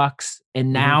 $47.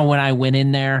 And now when I went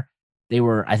in there, they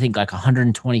were, I think, like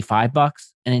 $125.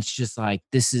 And it's just like,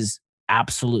 this is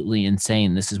absolutely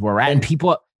insane. This is where we're at. And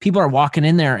people are walking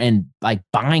in there and like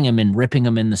buying them and ripping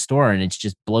them in the store. And it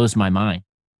just blows my mind.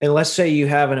 And let's say you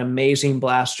have an amazing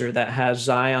blaster that has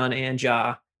Zion and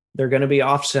Ja. They're going to be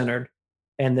off-centered.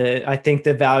 And I think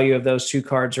the value of those two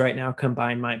cards right now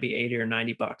combined might be $80 or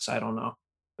 $90. I don't know.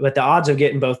 But the odds of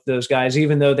getting both of those guys,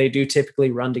 even though they do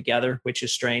typically run together, which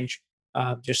is strange,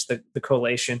 just the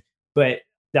collation. But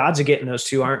the odds of getting those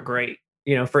two aren't great.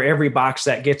 For every box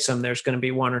that gets them, there's going to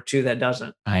be one or two that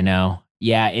doesn't. I know.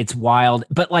 Yeah, it's wild.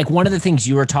 But like one of the things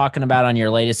you were talking about on your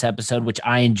latest episode, which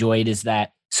I enjoyed, is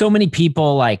that so many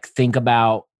people like think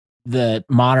about the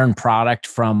modern product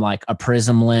from like a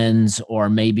prism lens or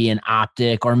maybe an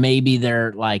optic, or maybe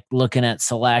they're like looking at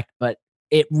select, but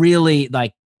it really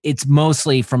like it's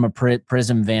mostly from a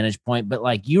prism vantage point. But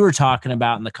like you were talking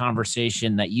about in the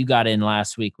conversation that you got in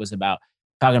last week was about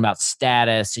talking about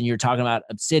status, and you're talking about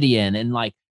Obsidian, and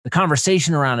like the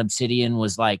conversation around Obsidian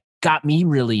was like, got me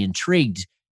really intrigued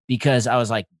because I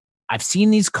was like, I've seen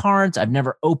these cards. I've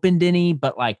never opened any,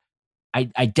 but like,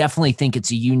 I definitely think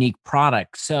it's a unique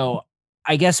product. So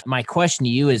I guess my question to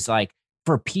you is like,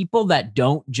 for people that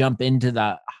don't jump into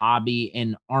the hobby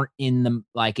and aren't in the,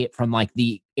 like it from like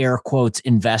the air quotes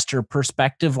investor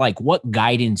perspective, like what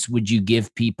guidance would you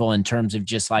give people in terms of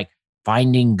just like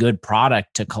finding good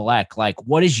product to collect? Like,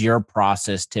 what is your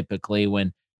process typically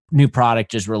when new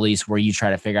product is released where you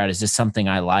try to figure out, is this something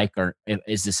I like, or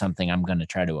is this something I'm going to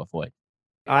try to avoid?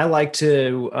 I like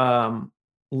to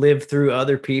live through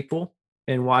other people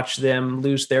and watch them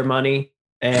lose their money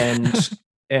and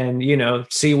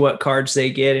see what cards they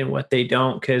get and what they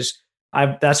don't. Cause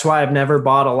that's why I've never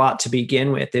bought a lot to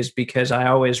begin with, is because I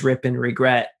always rip and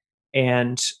regret.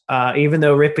 And even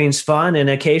though ripping's fun and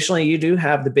occasionally you do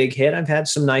have the big hit, I've had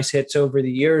some nice hits over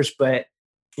the years, but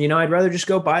I'd rather just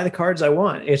go buy the cards I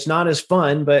want. It's not as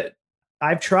fun, but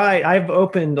I've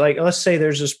opened, like, let's say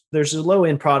there's a low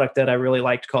end product that I really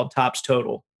liked called Topps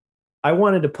Total. I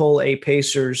wanted to pull a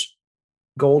Pacers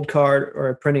gold card or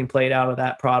a printing plate out of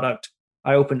that product.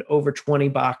 I opened over 20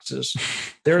 boxes.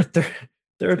 There are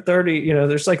 30,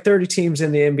 there's like 30 teams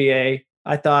in the NBA.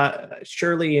 I thought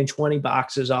surely in 20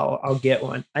 boxes I'll get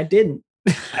one. I didn't.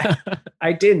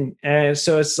 I didn't. And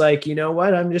so it's like, you know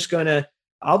what?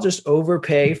 I'll just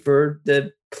overpay for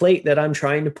the plate that I'm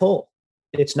trying to pull.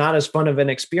 It's not as fun of an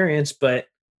experience, but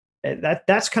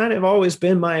that's kind of always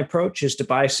been my approach, is to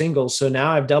buy singles. So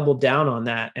now I've doubled down on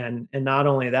that. And not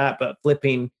only that, but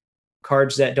flipping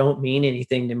cards that don't mean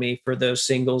anything to me for those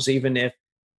singles. Even if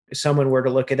someone were to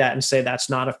look at that and say that's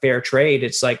not a fair trade,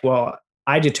 it's like, well,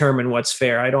 I determine what's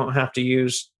fair. I don't have to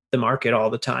use the market all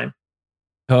the time.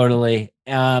 Totally.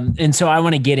 And so I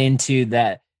want to get into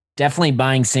that. Definitely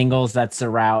buying singles. That's the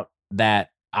route that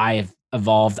I've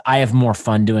evolved. I have more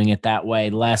fun doing it that way,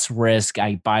 less risk.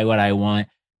 I buy what I want.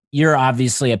 You're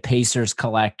obviously a Pacers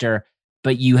collector,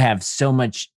 but you have so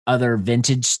much other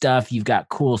vintage stuff. You've got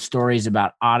cool stories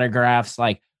about autographs.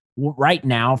 Like right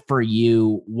now for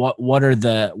you, what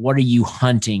are you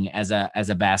hunting as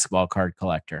a basketball card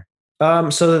collector?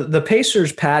 So the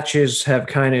Pacers patches have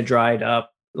kind of dried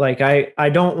up. Like I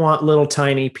don't want little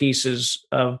tiny pieces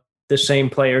of the same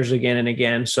players again and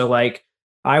again. So like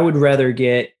I would rather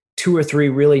get 2 or 3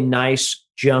 really nice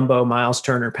jumbo Miles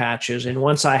Turner patches. And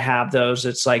once I have those,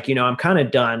 it's like, I'm kind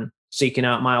of done seeking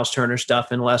out Miles Turner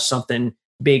stuff unless something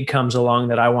big comes along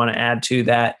that I want to add to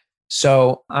that.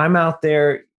 So I'm out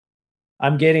there,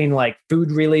 I'm getting like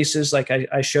food releases. Like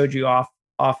I showed you off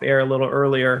air a little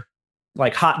earlier,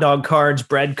 like hot dog cards,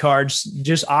 bread cards,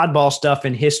 just oddball stuff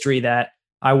in history that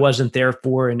I wasn't there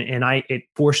for. And it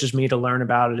forces me to learn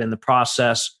about it in the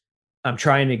process. I'm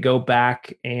trying to go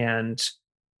back and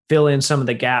fill in some of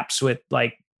the gaps with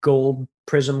like gold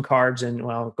prism cards. And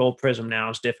well, gold prism now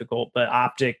is difficult, but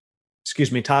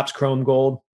Topps Chrome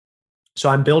Gold. So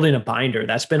I'm building a binder.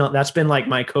 That's been like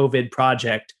my COVID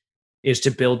project, is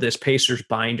to build this Pacers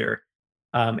binder.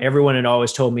 Everyone had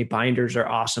always told me binders are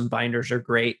awesome. Binders are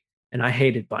great. And I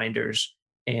hated binders.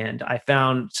 And I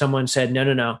found someone said,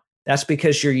 no, that's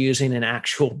because you're using an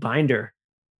actual binder.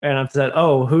 And I thought,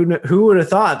 oh, who would have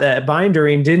thought that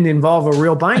bindering didn't involve a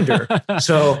real binder?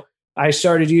 So I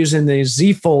started using the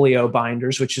Z-Folio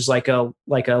binders, which is like a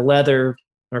leather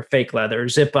or fake leather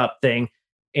zip up thing.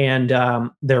 And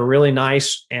they're really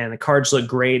nice and the cards look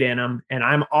great in them. And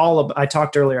I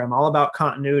talked earlier, I'm all about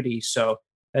continuity. So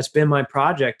that's been my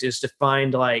project, is to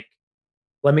find like,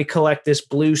 let me collect this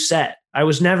blue set. I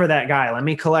was never that guy. Let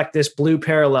me collect this blue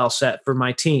parallel set for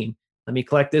my team. Let me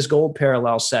collect this gold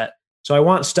parallel set. So I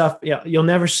want stuff. Yeah, you'll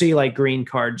never see like green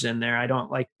cards in there. I don't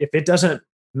like, if it doesn't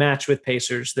match with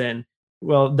Pacers, then,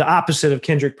 well, the opposite of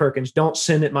Kendrick Perkins, don't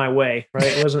send it my way. Right.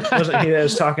 It wasn't he that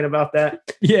was talking about that?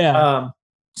 Yeah.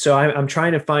 So I'm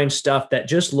trying to find stuff that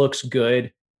just looks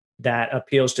good, that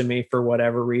appeals to me for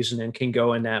whatever reason, and can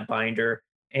go in that binder.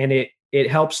 And it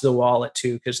helps the wallet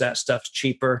too, because that stuff's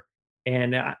cheaper.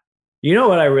 And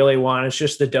what I really want is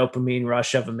just the dopamine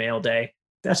rush of a mail day.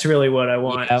 That's really what I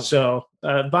want. Yeah. So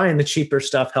buying the cheaper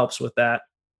stuff helps with that.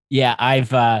 Yeah,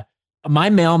 my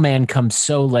mailman comes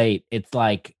so late. It's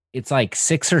like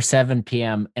 6 or 7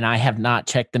 p.m. and I have not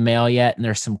checked the mail yet. And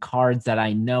there's some cards that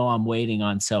I know I'm waiting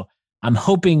on. So I'm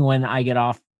hoping when I get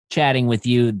off chatting with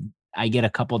you, I get a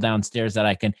couple downstairs that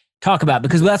I can talk about,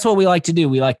 because that's what we like to do.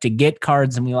 We like to get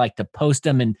cards and we like to post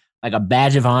them in like a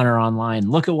badge of honor online.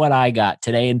 Look at what I got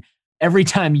today. And every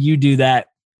time you do that,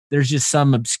 there's just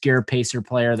some obscure Pacer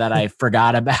player that I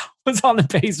forgot about was on the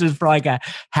Pacers for like a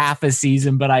half a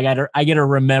season, but I get to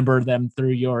remember them through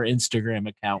your Instagram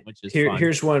account, which is fun.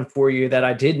 Here's one for you that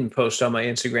I didn't post on my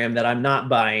Instagram that I'm not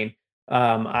buying.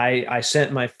 I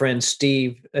sent my friend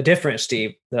Steve, a different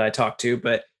Steve that I talked to,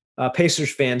 but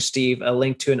Pacers fan Steve, a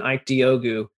link to an Ike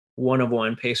Diogu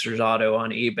 1/1 Pacers auto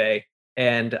on eBay.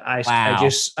 And I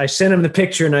sent him the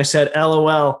picture and I said,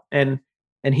 LOL. And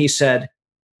he said,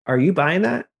 are you buying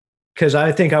that? Because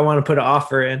I think I want to put an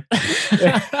offer in.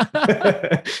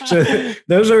 So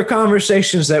those are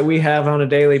conversations that we have on a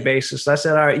daily basis. I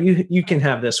said, all right, you can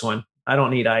have this one. I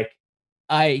don't need Ike.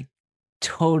 I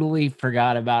totally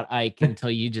forgot about Ike until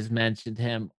you just mentioned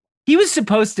him. He was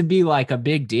supposed to be like a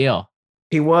big deal.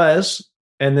 He was.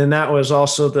 And then that was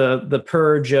also the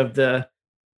purge of the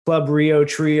Club Rio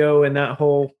trio and that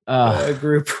whole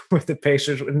group with the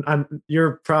Pacers.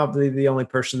 You're probably the only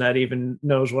person that even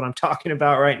knows what I'm talking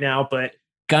about right now. But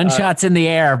gunshots in the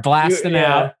air, blasting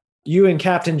out. You and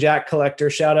Captain Jack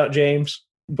Collector, shout out James.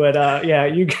 But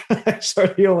you guys are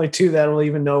the only two that will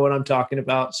even know what I'm talking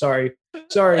about. Sorry,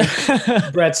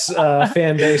 Brett's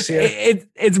fan base here.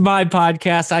 It's my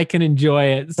podcast. I can enjoy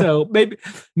it. So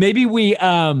maybe we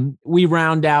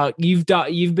round out. You've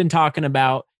been talking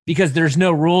about, because there's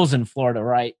no rules in Florida,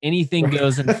 right? Anything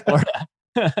goes in Florida.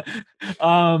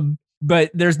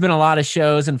 But there's been a lot of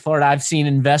shows in Florida. I've seen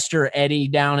Investor Eddie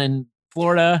down in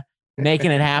Florida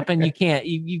making it happen.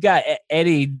 You got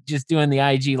Eddie just doing the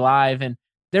IG live. And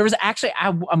there was actually, I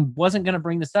wasn't going to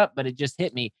bring this up, but it just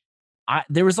hit me.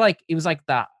 It was like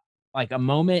a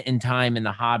moment in time in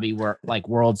the hobby where like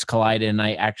worlds collided. And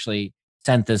I actually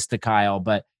sent this to Kyle,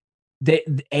 but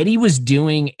Eddie was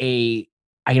doing a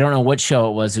I don't know what show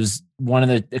it was. It was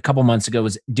a couple months ago,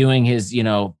 was doing his,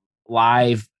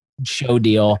 live show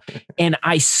deal. And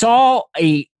I saw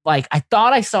I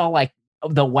thought I saw like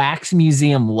the Wax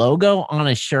Museum logo on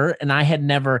a shirt, and I had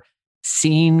never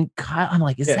seen Kyle. I'm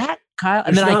like, is that Kyle?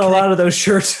 And There's not a lot of those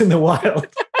shirts in the wild.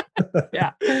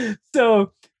 Yeah.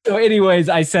 So anyways,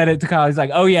 I said it to Kyle. He's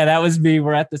like, oh yeah, that was me.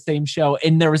 We're at the same show.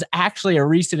 And there was actually a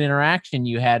recent interaction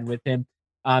you had with him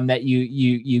that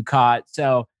you caught.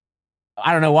 So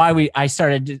I don't know why I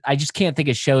just can't think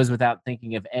of shows without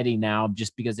thinking of Eddie now,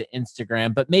 just because of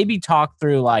Instagram. But maybe talk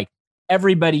through like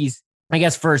everybody's, I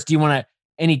guess first, do you want to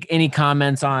any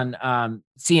comments on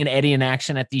seeing Eddie in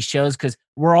action at these shows? Because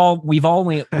we've all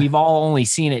only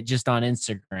seen it just on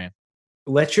Instagram.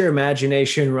 Let your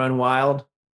imagination run wild,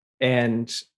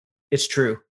 and it's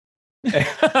true. He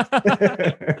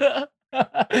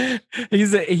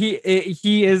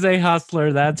is a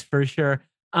hustler, that's for sure.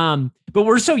 But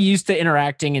we're so used to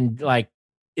interacting and like,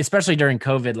 especially during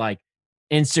COVID, like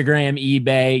Instagram,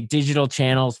 eBay, digital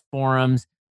channels, forums.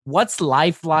 What's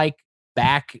life like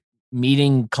back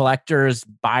meeting collectors,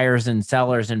 buyers, and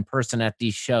sellers in person at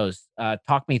these shows?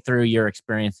 Talk me through your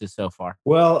experiences so far.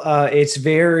 Well, it's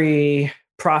very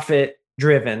profit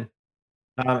driven.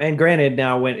 And granted,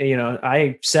 now when,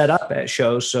 I set up at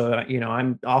shows, so,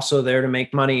 I'm also there to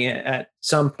make money at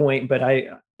some point, but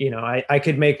I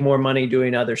could make more money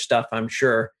doing other stuff, I'm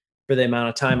sure, for the amount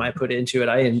of time I put into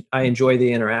it. I enjoy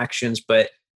the interactions, but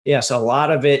yes, a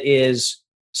lot of it is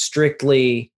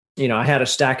strictly, I had a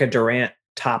stack of Durant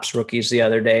Topps rookies the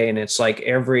other day, and it's like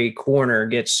every corner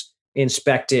gets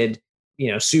inspected,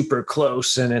 super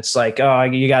close. And it's like, oh,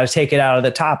 you got to take it out of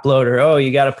the top loader. Oh,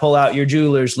 you got to pull out your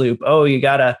jeweler's loop. Oh, you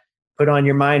got to put on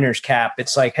your miner's cap.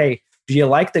 It's like, hey, do you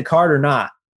like the card or not?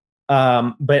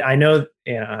 But I know,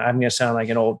 I'm going to sound like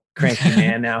an old cranky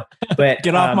man now, but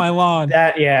get off my lawn.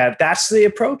 That's the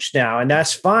approach now. And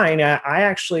that's fine. I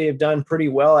actually have done pretty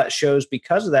well at shows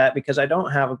because of that, because I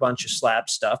don't have a bunch of slab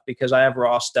stuff, because I have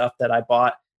raw stuff that I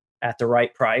bought at the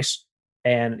right price.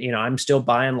 And, I'm still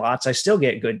buying lots. I still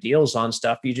get good deals on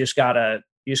stuff. You just gotta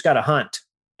hunt.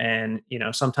 And,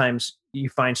 sometimes you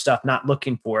find stuff not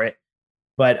looking for it.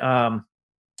 But,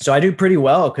 so I do pretty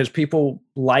well because people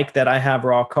like that I have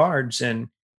raw cards, and,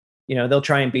 they'll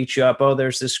try and beat you up. Oh,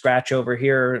 there's this scratch over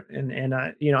here. And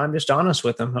I, I'm just honest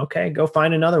with them. Okay, go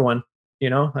find another one.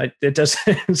 It does,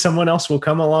 someone else will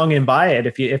come along and buy it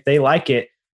if they like it.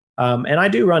 And I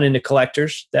do run into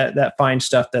collectors that find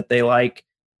stuff that they like,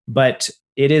 but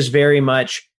it is very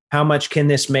much, how much can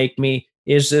this make me?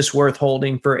 Is this worth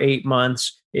holding for 8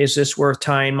 months? Is this worth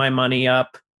tying my money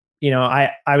up?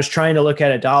 I was trying to look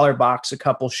at a dollar box a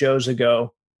couple shows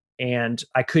ago, and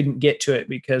I couldn't get to it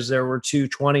because there were 2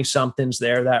 20-somethings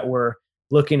there that were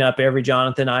looking up every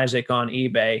Jonathan Isaac on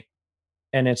eBay.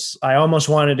 And I almost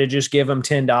wanted to just give them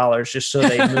 $10 just so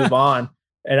they move on.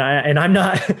 And I'm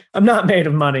not made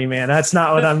of money, man. That's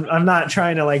not what I'm not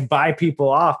trying to like buy people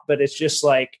off, but it's just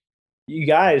like, you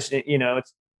guys,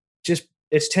 it's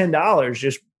 $10.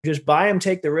 Just buy them,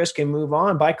 take the risk, and move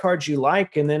on. Buy cards you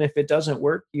like, and then if it doesn't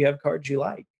work, you have cards you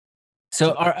like.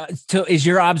 So is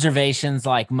your observations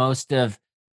like most of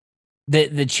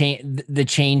the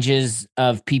changes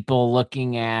of people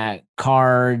looking at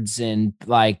cards and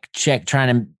like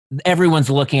everyone's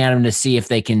looking at them to see if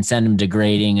they can send them to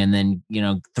grading and then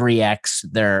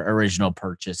 3x their original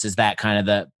purchase? Is that kind of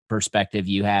the perspective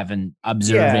you have in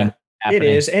observing? Yeah, it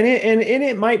is, and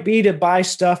it might be to buy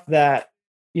stuff that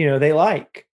they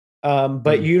like.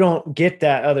 But you don't get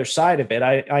that other side of it.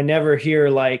 I never hear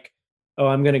like, oh,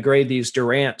 I'm going to grade these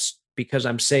Durants because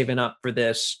I'm saving up for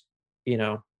this,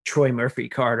 Troy Murphy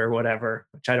card or whatever,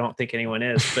 which I don't think anyone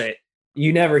is, but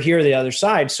you never hear the other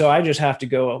side. So I just have to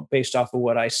go based off of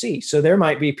what I see. So there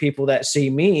might be people that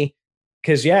see me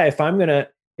because if I'm going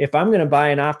to buy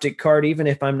an optic card, even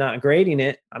if I'm not grading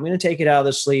it, I'm going to take it out of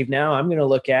the sleeve now. I'm going to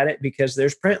look at it because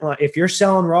there's print line. If you're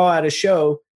selling raw at a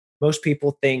show, most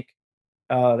people think,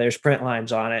 oh, there's print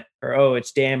lines on it, or, oh,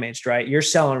 it's damaged, right? You're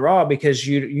selling raw because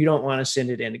you don't want to send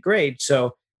it into grade.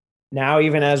 So now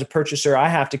even as a purchaser, I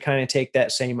have to kind of take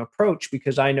that same approach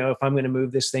because I know if I'm going to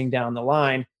move this thing down the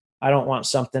line, I don't want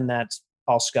something that's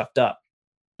all scuffed up.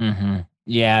 Mm-hmm.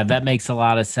 Yeah, that makes a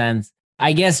lot of sense.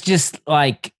 I guess just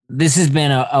like this has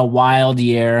been a wild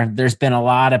year. There's been a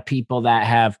lot of people that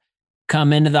have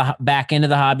come back into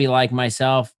the hobby like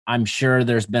myself. I'm sure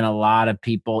there's been a lot of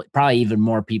people, probably even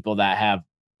more people that have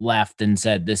left and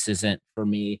said, this isn't for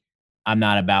me. I'm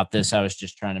not about this. I was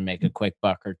just trying to make a quick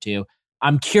buck or two.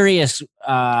 I'm curious,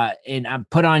 and I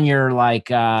put on your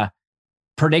like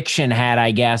prediction hat,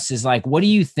 I guess, is like, what do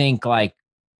you think like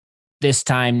this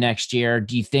time next year?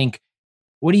 Do you think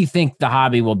What do you think the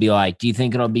hobby will be like? Do you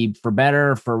think it'll be for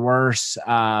better, for worse?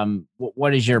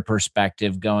 What is your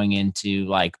perspective going into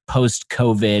like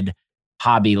post-COVID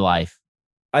hobby life?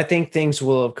 I think things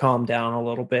will have calmed down a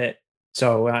little bit.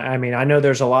 So, I mean, I know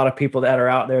there's a lot of people that are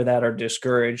out there that are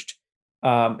discouraged.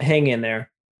 Hang in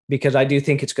there, because I do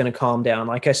think it's going to calm down.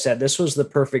 Like I said, this was the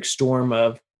perfect storm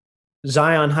of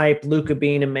Zion hype, Luka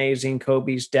being amazing,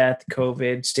 Kobe's death,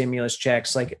 COVID, stimulus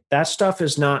checks. Like that stuff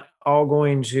is not all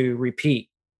going to repeat.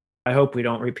 I hope we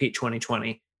don't repeat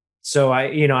 2020. So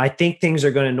I think things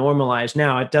are going to normalize.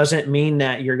 Now, it doesn't mean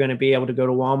that you're going to be able to go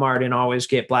to Walmart and always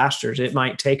get blasters. It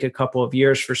might take a couple of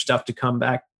years for stuff to come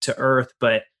back to earth,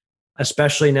 but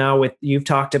especially now with, you've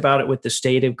talked about it with the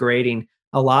state of grading,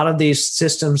 a lot of these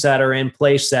systems that are in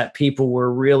place that people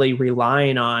were really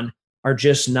relying on are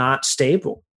just not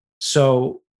stable.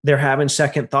 So they're having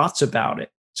second thoughts about it.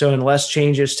 So unless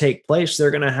changes take place,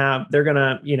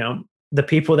 the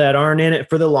people that aren't in it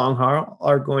for the long haul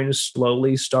are going to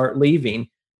slowly start leaving.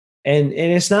 And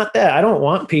it's not that I don't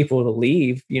want people to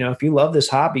leave. If you love this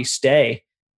hobby, stay.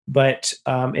 But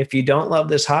if you don't love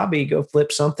this hobby, go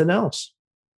flip something else.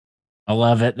 I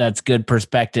love it. That's good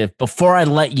perspective. Before I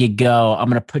let you go, I'm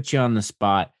going to put you on the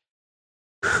spot.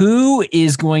 Who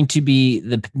is going to be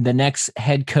the next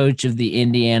head coach of the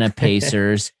Indiana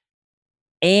Pacers?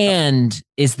 And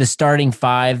is the starting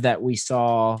five that we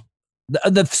saw,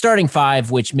 the starting five,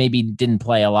 which maybe didn't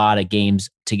play a lot of games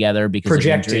together because of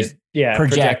injuries.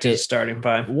 Projected starting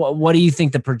five. What do you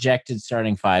think the projected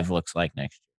starting five looks like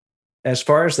next year? As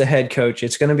far as the head coach,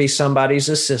 it's going to be somebody's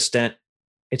assistant.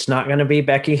 It's not going to be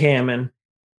Becky Hammond.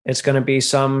 It's going to be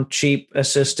some cheap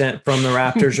assistant from the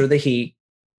Raptors or the Heat.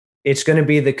 It's going to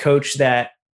be the coach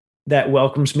that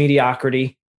welcomes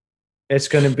mediocrity. It's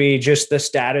going to be just the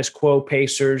status quo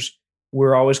Pacers.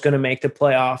 We're always going to make the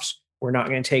playoffs. We're not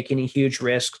going to take any huge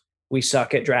risks. We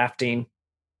suck at drafting.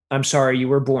 I'm sorry you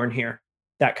were born here.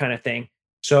 That kind of thing.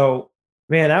 So,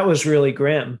 man, that was really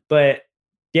grim. But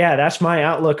yeah, that's my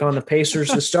outlook on the Pacers.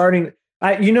 The starting,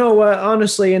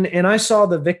 honestly, and I saw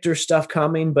the Victor stuff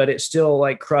coming, but it still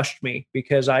like crushed me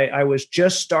because I was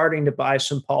just starting to buy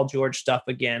some Paul George stuff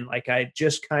again. Like I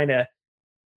just kind of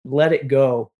let it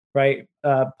go, right?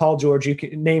 Paul George, you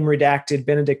can name redacted,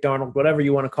 Benedict Arnold, whatever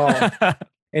you want to call him.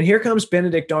 And here comes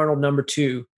Benedict Arnold number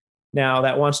 2 now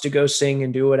that wants to go sing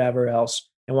and do whatever else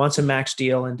and wants a max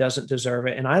deal and doesn't deserve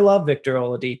it. And I love Victor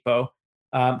Oladipo.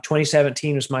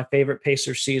 2017 was my favorite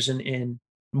Pacers season in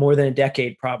more than a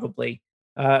decade, probably.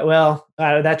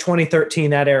 That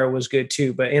 2013, that era was good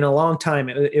too, but in a long time,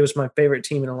 it was my favorite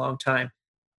team in a long time.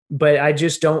 But I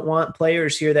just don't want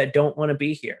players here that don't want to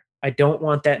be here. I don't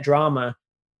want that drama.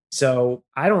 So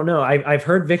I don't know. I've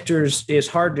heard Victor's is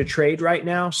hard to trade right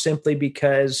now simply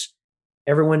because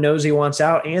everyone knows he wants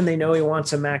out and they know he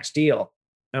wants a max deal.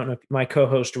 I don't know if my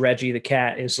co-host Reggie the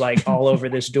cat is like all over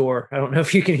this door. I don't know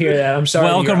if you can hear that. I'm sorry.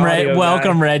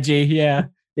 Welcome, Reggie. Yeah.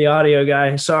 The audio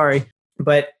guy. Sorry.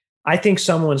 But I think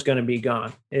someone's going to be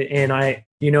gone. And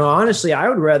honestly, I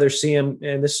would rather see him,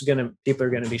 and people are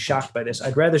going to be shocked by this.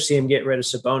 I'd rather see him get rid of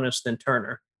Sabonis than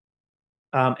Turner.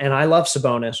 And I love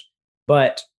Sabonis,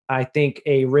 but I think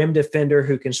a rim defender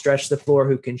who can stretch the floor,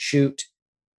 who can shoot,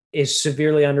 is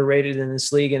severely underrated in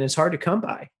this league, and it's hard to come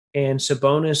by. And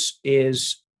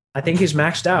Sabonis I think he's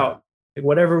maxed out.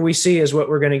 Whatever we see is what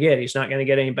we're going to get. He's not going to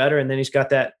get any better. And then he's got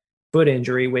that foot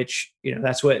injury, which,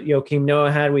 that's what Joakim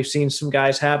Noah had. We've seen some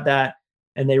guys have that,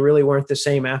 and they really weren't the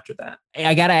same after that.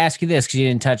 I got to ask you this because you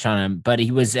didn't touch on him, but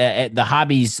he was the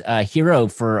hobby's hero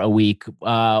for a week.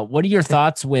 What are your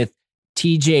thoughts with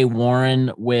TJ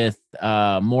Warren with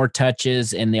more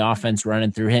touches and the offense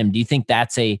running through him? Do you think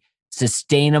that's a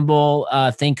sustainable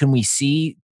thing? Can we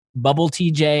see bubble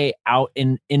TJ out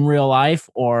in real life,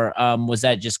 or was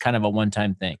that just kind of a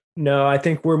one-time thing? No, I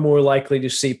think we're more likely to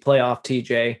see playoff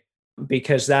TJ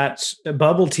because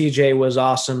bubble TJ was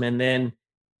awesome. And then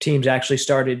teams actually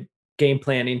started game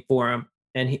planning for him,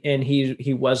 and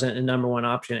he wasn't a number one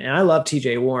option. And I love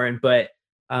TJ Warren, but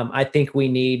I think we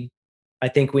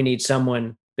need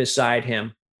someone beside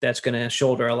him that's going to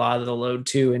shoulder a lot of the load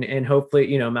too. And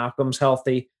hopefully, Malcolm's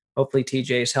healthy. Hopefully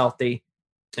TJ's healthy.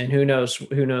 And who knows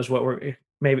what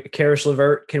maybe Karis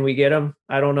LeVert, can we get him?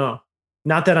 I don't know.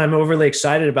 Not that I'm overly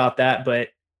excited about that, but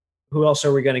who else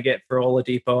are we going to get for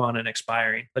Oladipo on an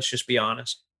expiring? Let's just be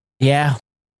honest. Yeah.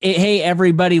 Hey,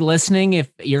 everybody listening, if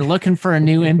you're looking for a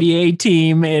new NBA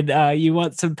team and you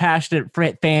want some passionate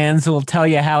fans who will tell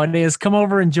you how it is, come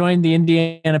over and join the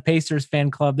Indiana Pacers fan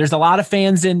club. There's a lot of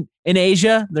fans in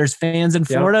Asia. There's fans in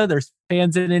Florida. Yep. There's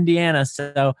fans in Indiana.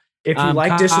 So If you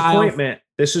like disappointment,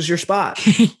 this is your spot.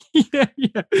 yeah.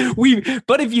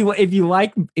 But if you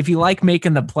like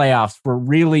making the playoffs, we're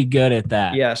really good at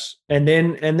that. Yes. And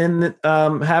then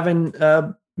having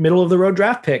a middle of the road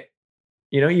draft pick.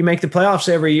 You make the playoffs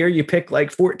every year, you pick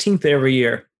like 14th every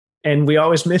year. And we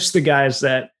always miss the guys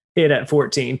that hit at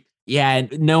 14. Yeah,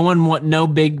 no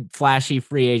big flashy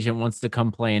free agent wants to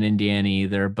come play in Indiana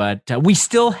either. But we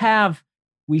still have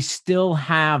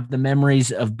the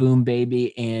memories of Boom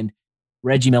Baby and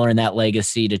Reggie Miller and that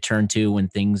legacy to turn to when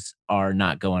things are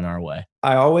not going our way.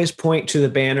 I always point to the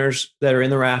banners that are in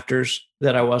the rafters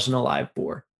that I wasn't alive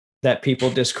for, that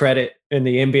people discredit, and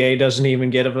the NBA doesn't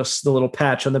even give us the little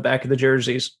patch on the back of the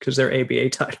jerseys because they're ABA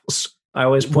titles. I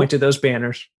always point to those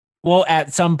banners. Well,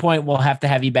 at some point, we'll have to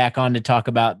have you back on to talk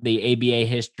about the ABA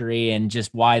history and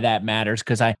just why that matters.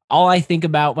 Because all I think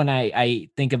about when I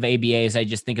think of ABA is I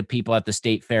just think of people at the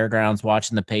state fairgrounds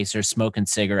watching the Pacers smoking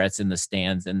cigarettes in the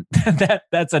stands, and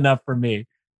that's enough for me.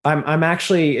 I'm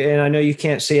actually, and I know you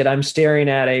can't see it, I'm staring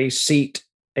at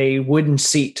a wooden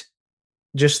seat,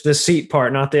 just the seat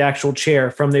part, not the actual chair,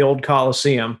 from the old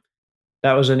Coliseum.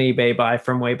 That was an eBay buy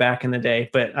from way back in the day,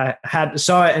 but I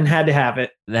saw it and had to have it.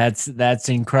 That's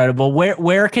incredible.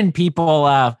 Where can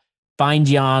people find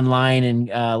you online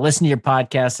and listen to your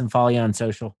podcast and follow you on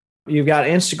social? You've got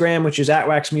Instagram, which is at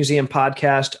Wax Museum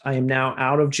Podcast. I am now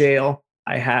out of jail.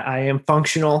 I am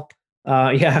functional.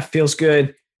 It feels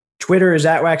good. Twitter is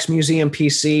at Wax Museum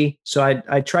PC. So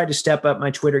I tried to step up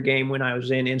my Twitter game when I was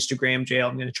in Instagram jail.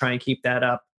 I'm going to try and keep that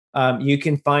up. You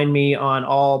can find me on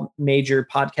all major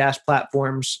podcast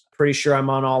platforms. Pretty sure I'm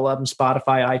on all of them.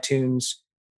 Spotify, iTunes.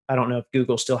 I don't know if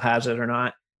Google still has it or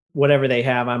not. Whatever they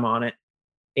have, I'm on it.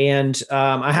 And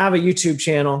I have a YouTube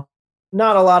channel.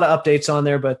 Not a lot of updates on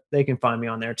there, but they can find me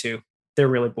on there too. They're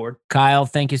really bored. Kyle,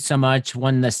 thank you so much.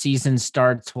 When the season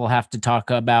starts, we'll have to talk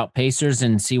about Pacers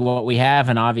and see what we have.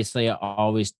 And obviously, I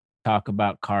always talk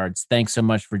about cards. Thanks so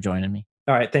much for joining me.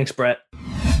 All right. Thanks, Brett.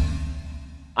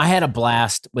 I had a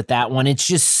blast with that one. It's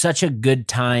just such a good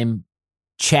time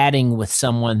chatting with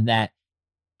someone that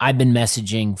I've been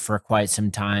messaging for quite some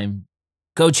time.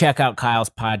 Go check out Kyle's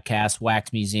podcast,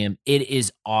 Wax Museum. It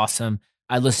is awesome.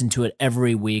 I listen to it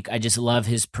every week. I just love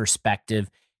his perspective.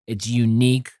 It's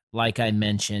unique, like I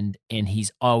mentioned, and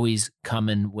he's always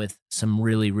coming with some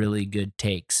really, really good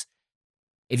takes.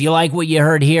 If you like what you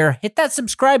heard here, hit that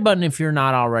subscribe button if you're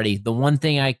not already. The one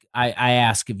thing I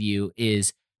ask of you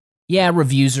is,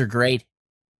 reviews are great.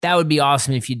 That would be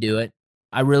awesome if you do it.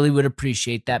 I really would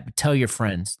appreciate that, but tell your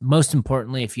friends. Most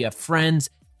importantly, if you have friends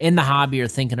in the hobby or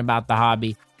thinking about the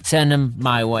hobby, send them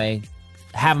my way.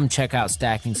 Have them check out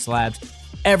Stacking Slabs.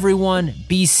 Everyone,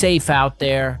 be safe out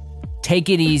there. Take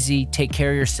it easy. Take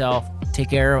care of yourself. Take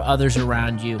care of others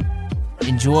around you.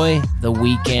 Enjoy the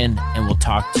weekend, and we'll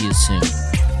talk to you soon.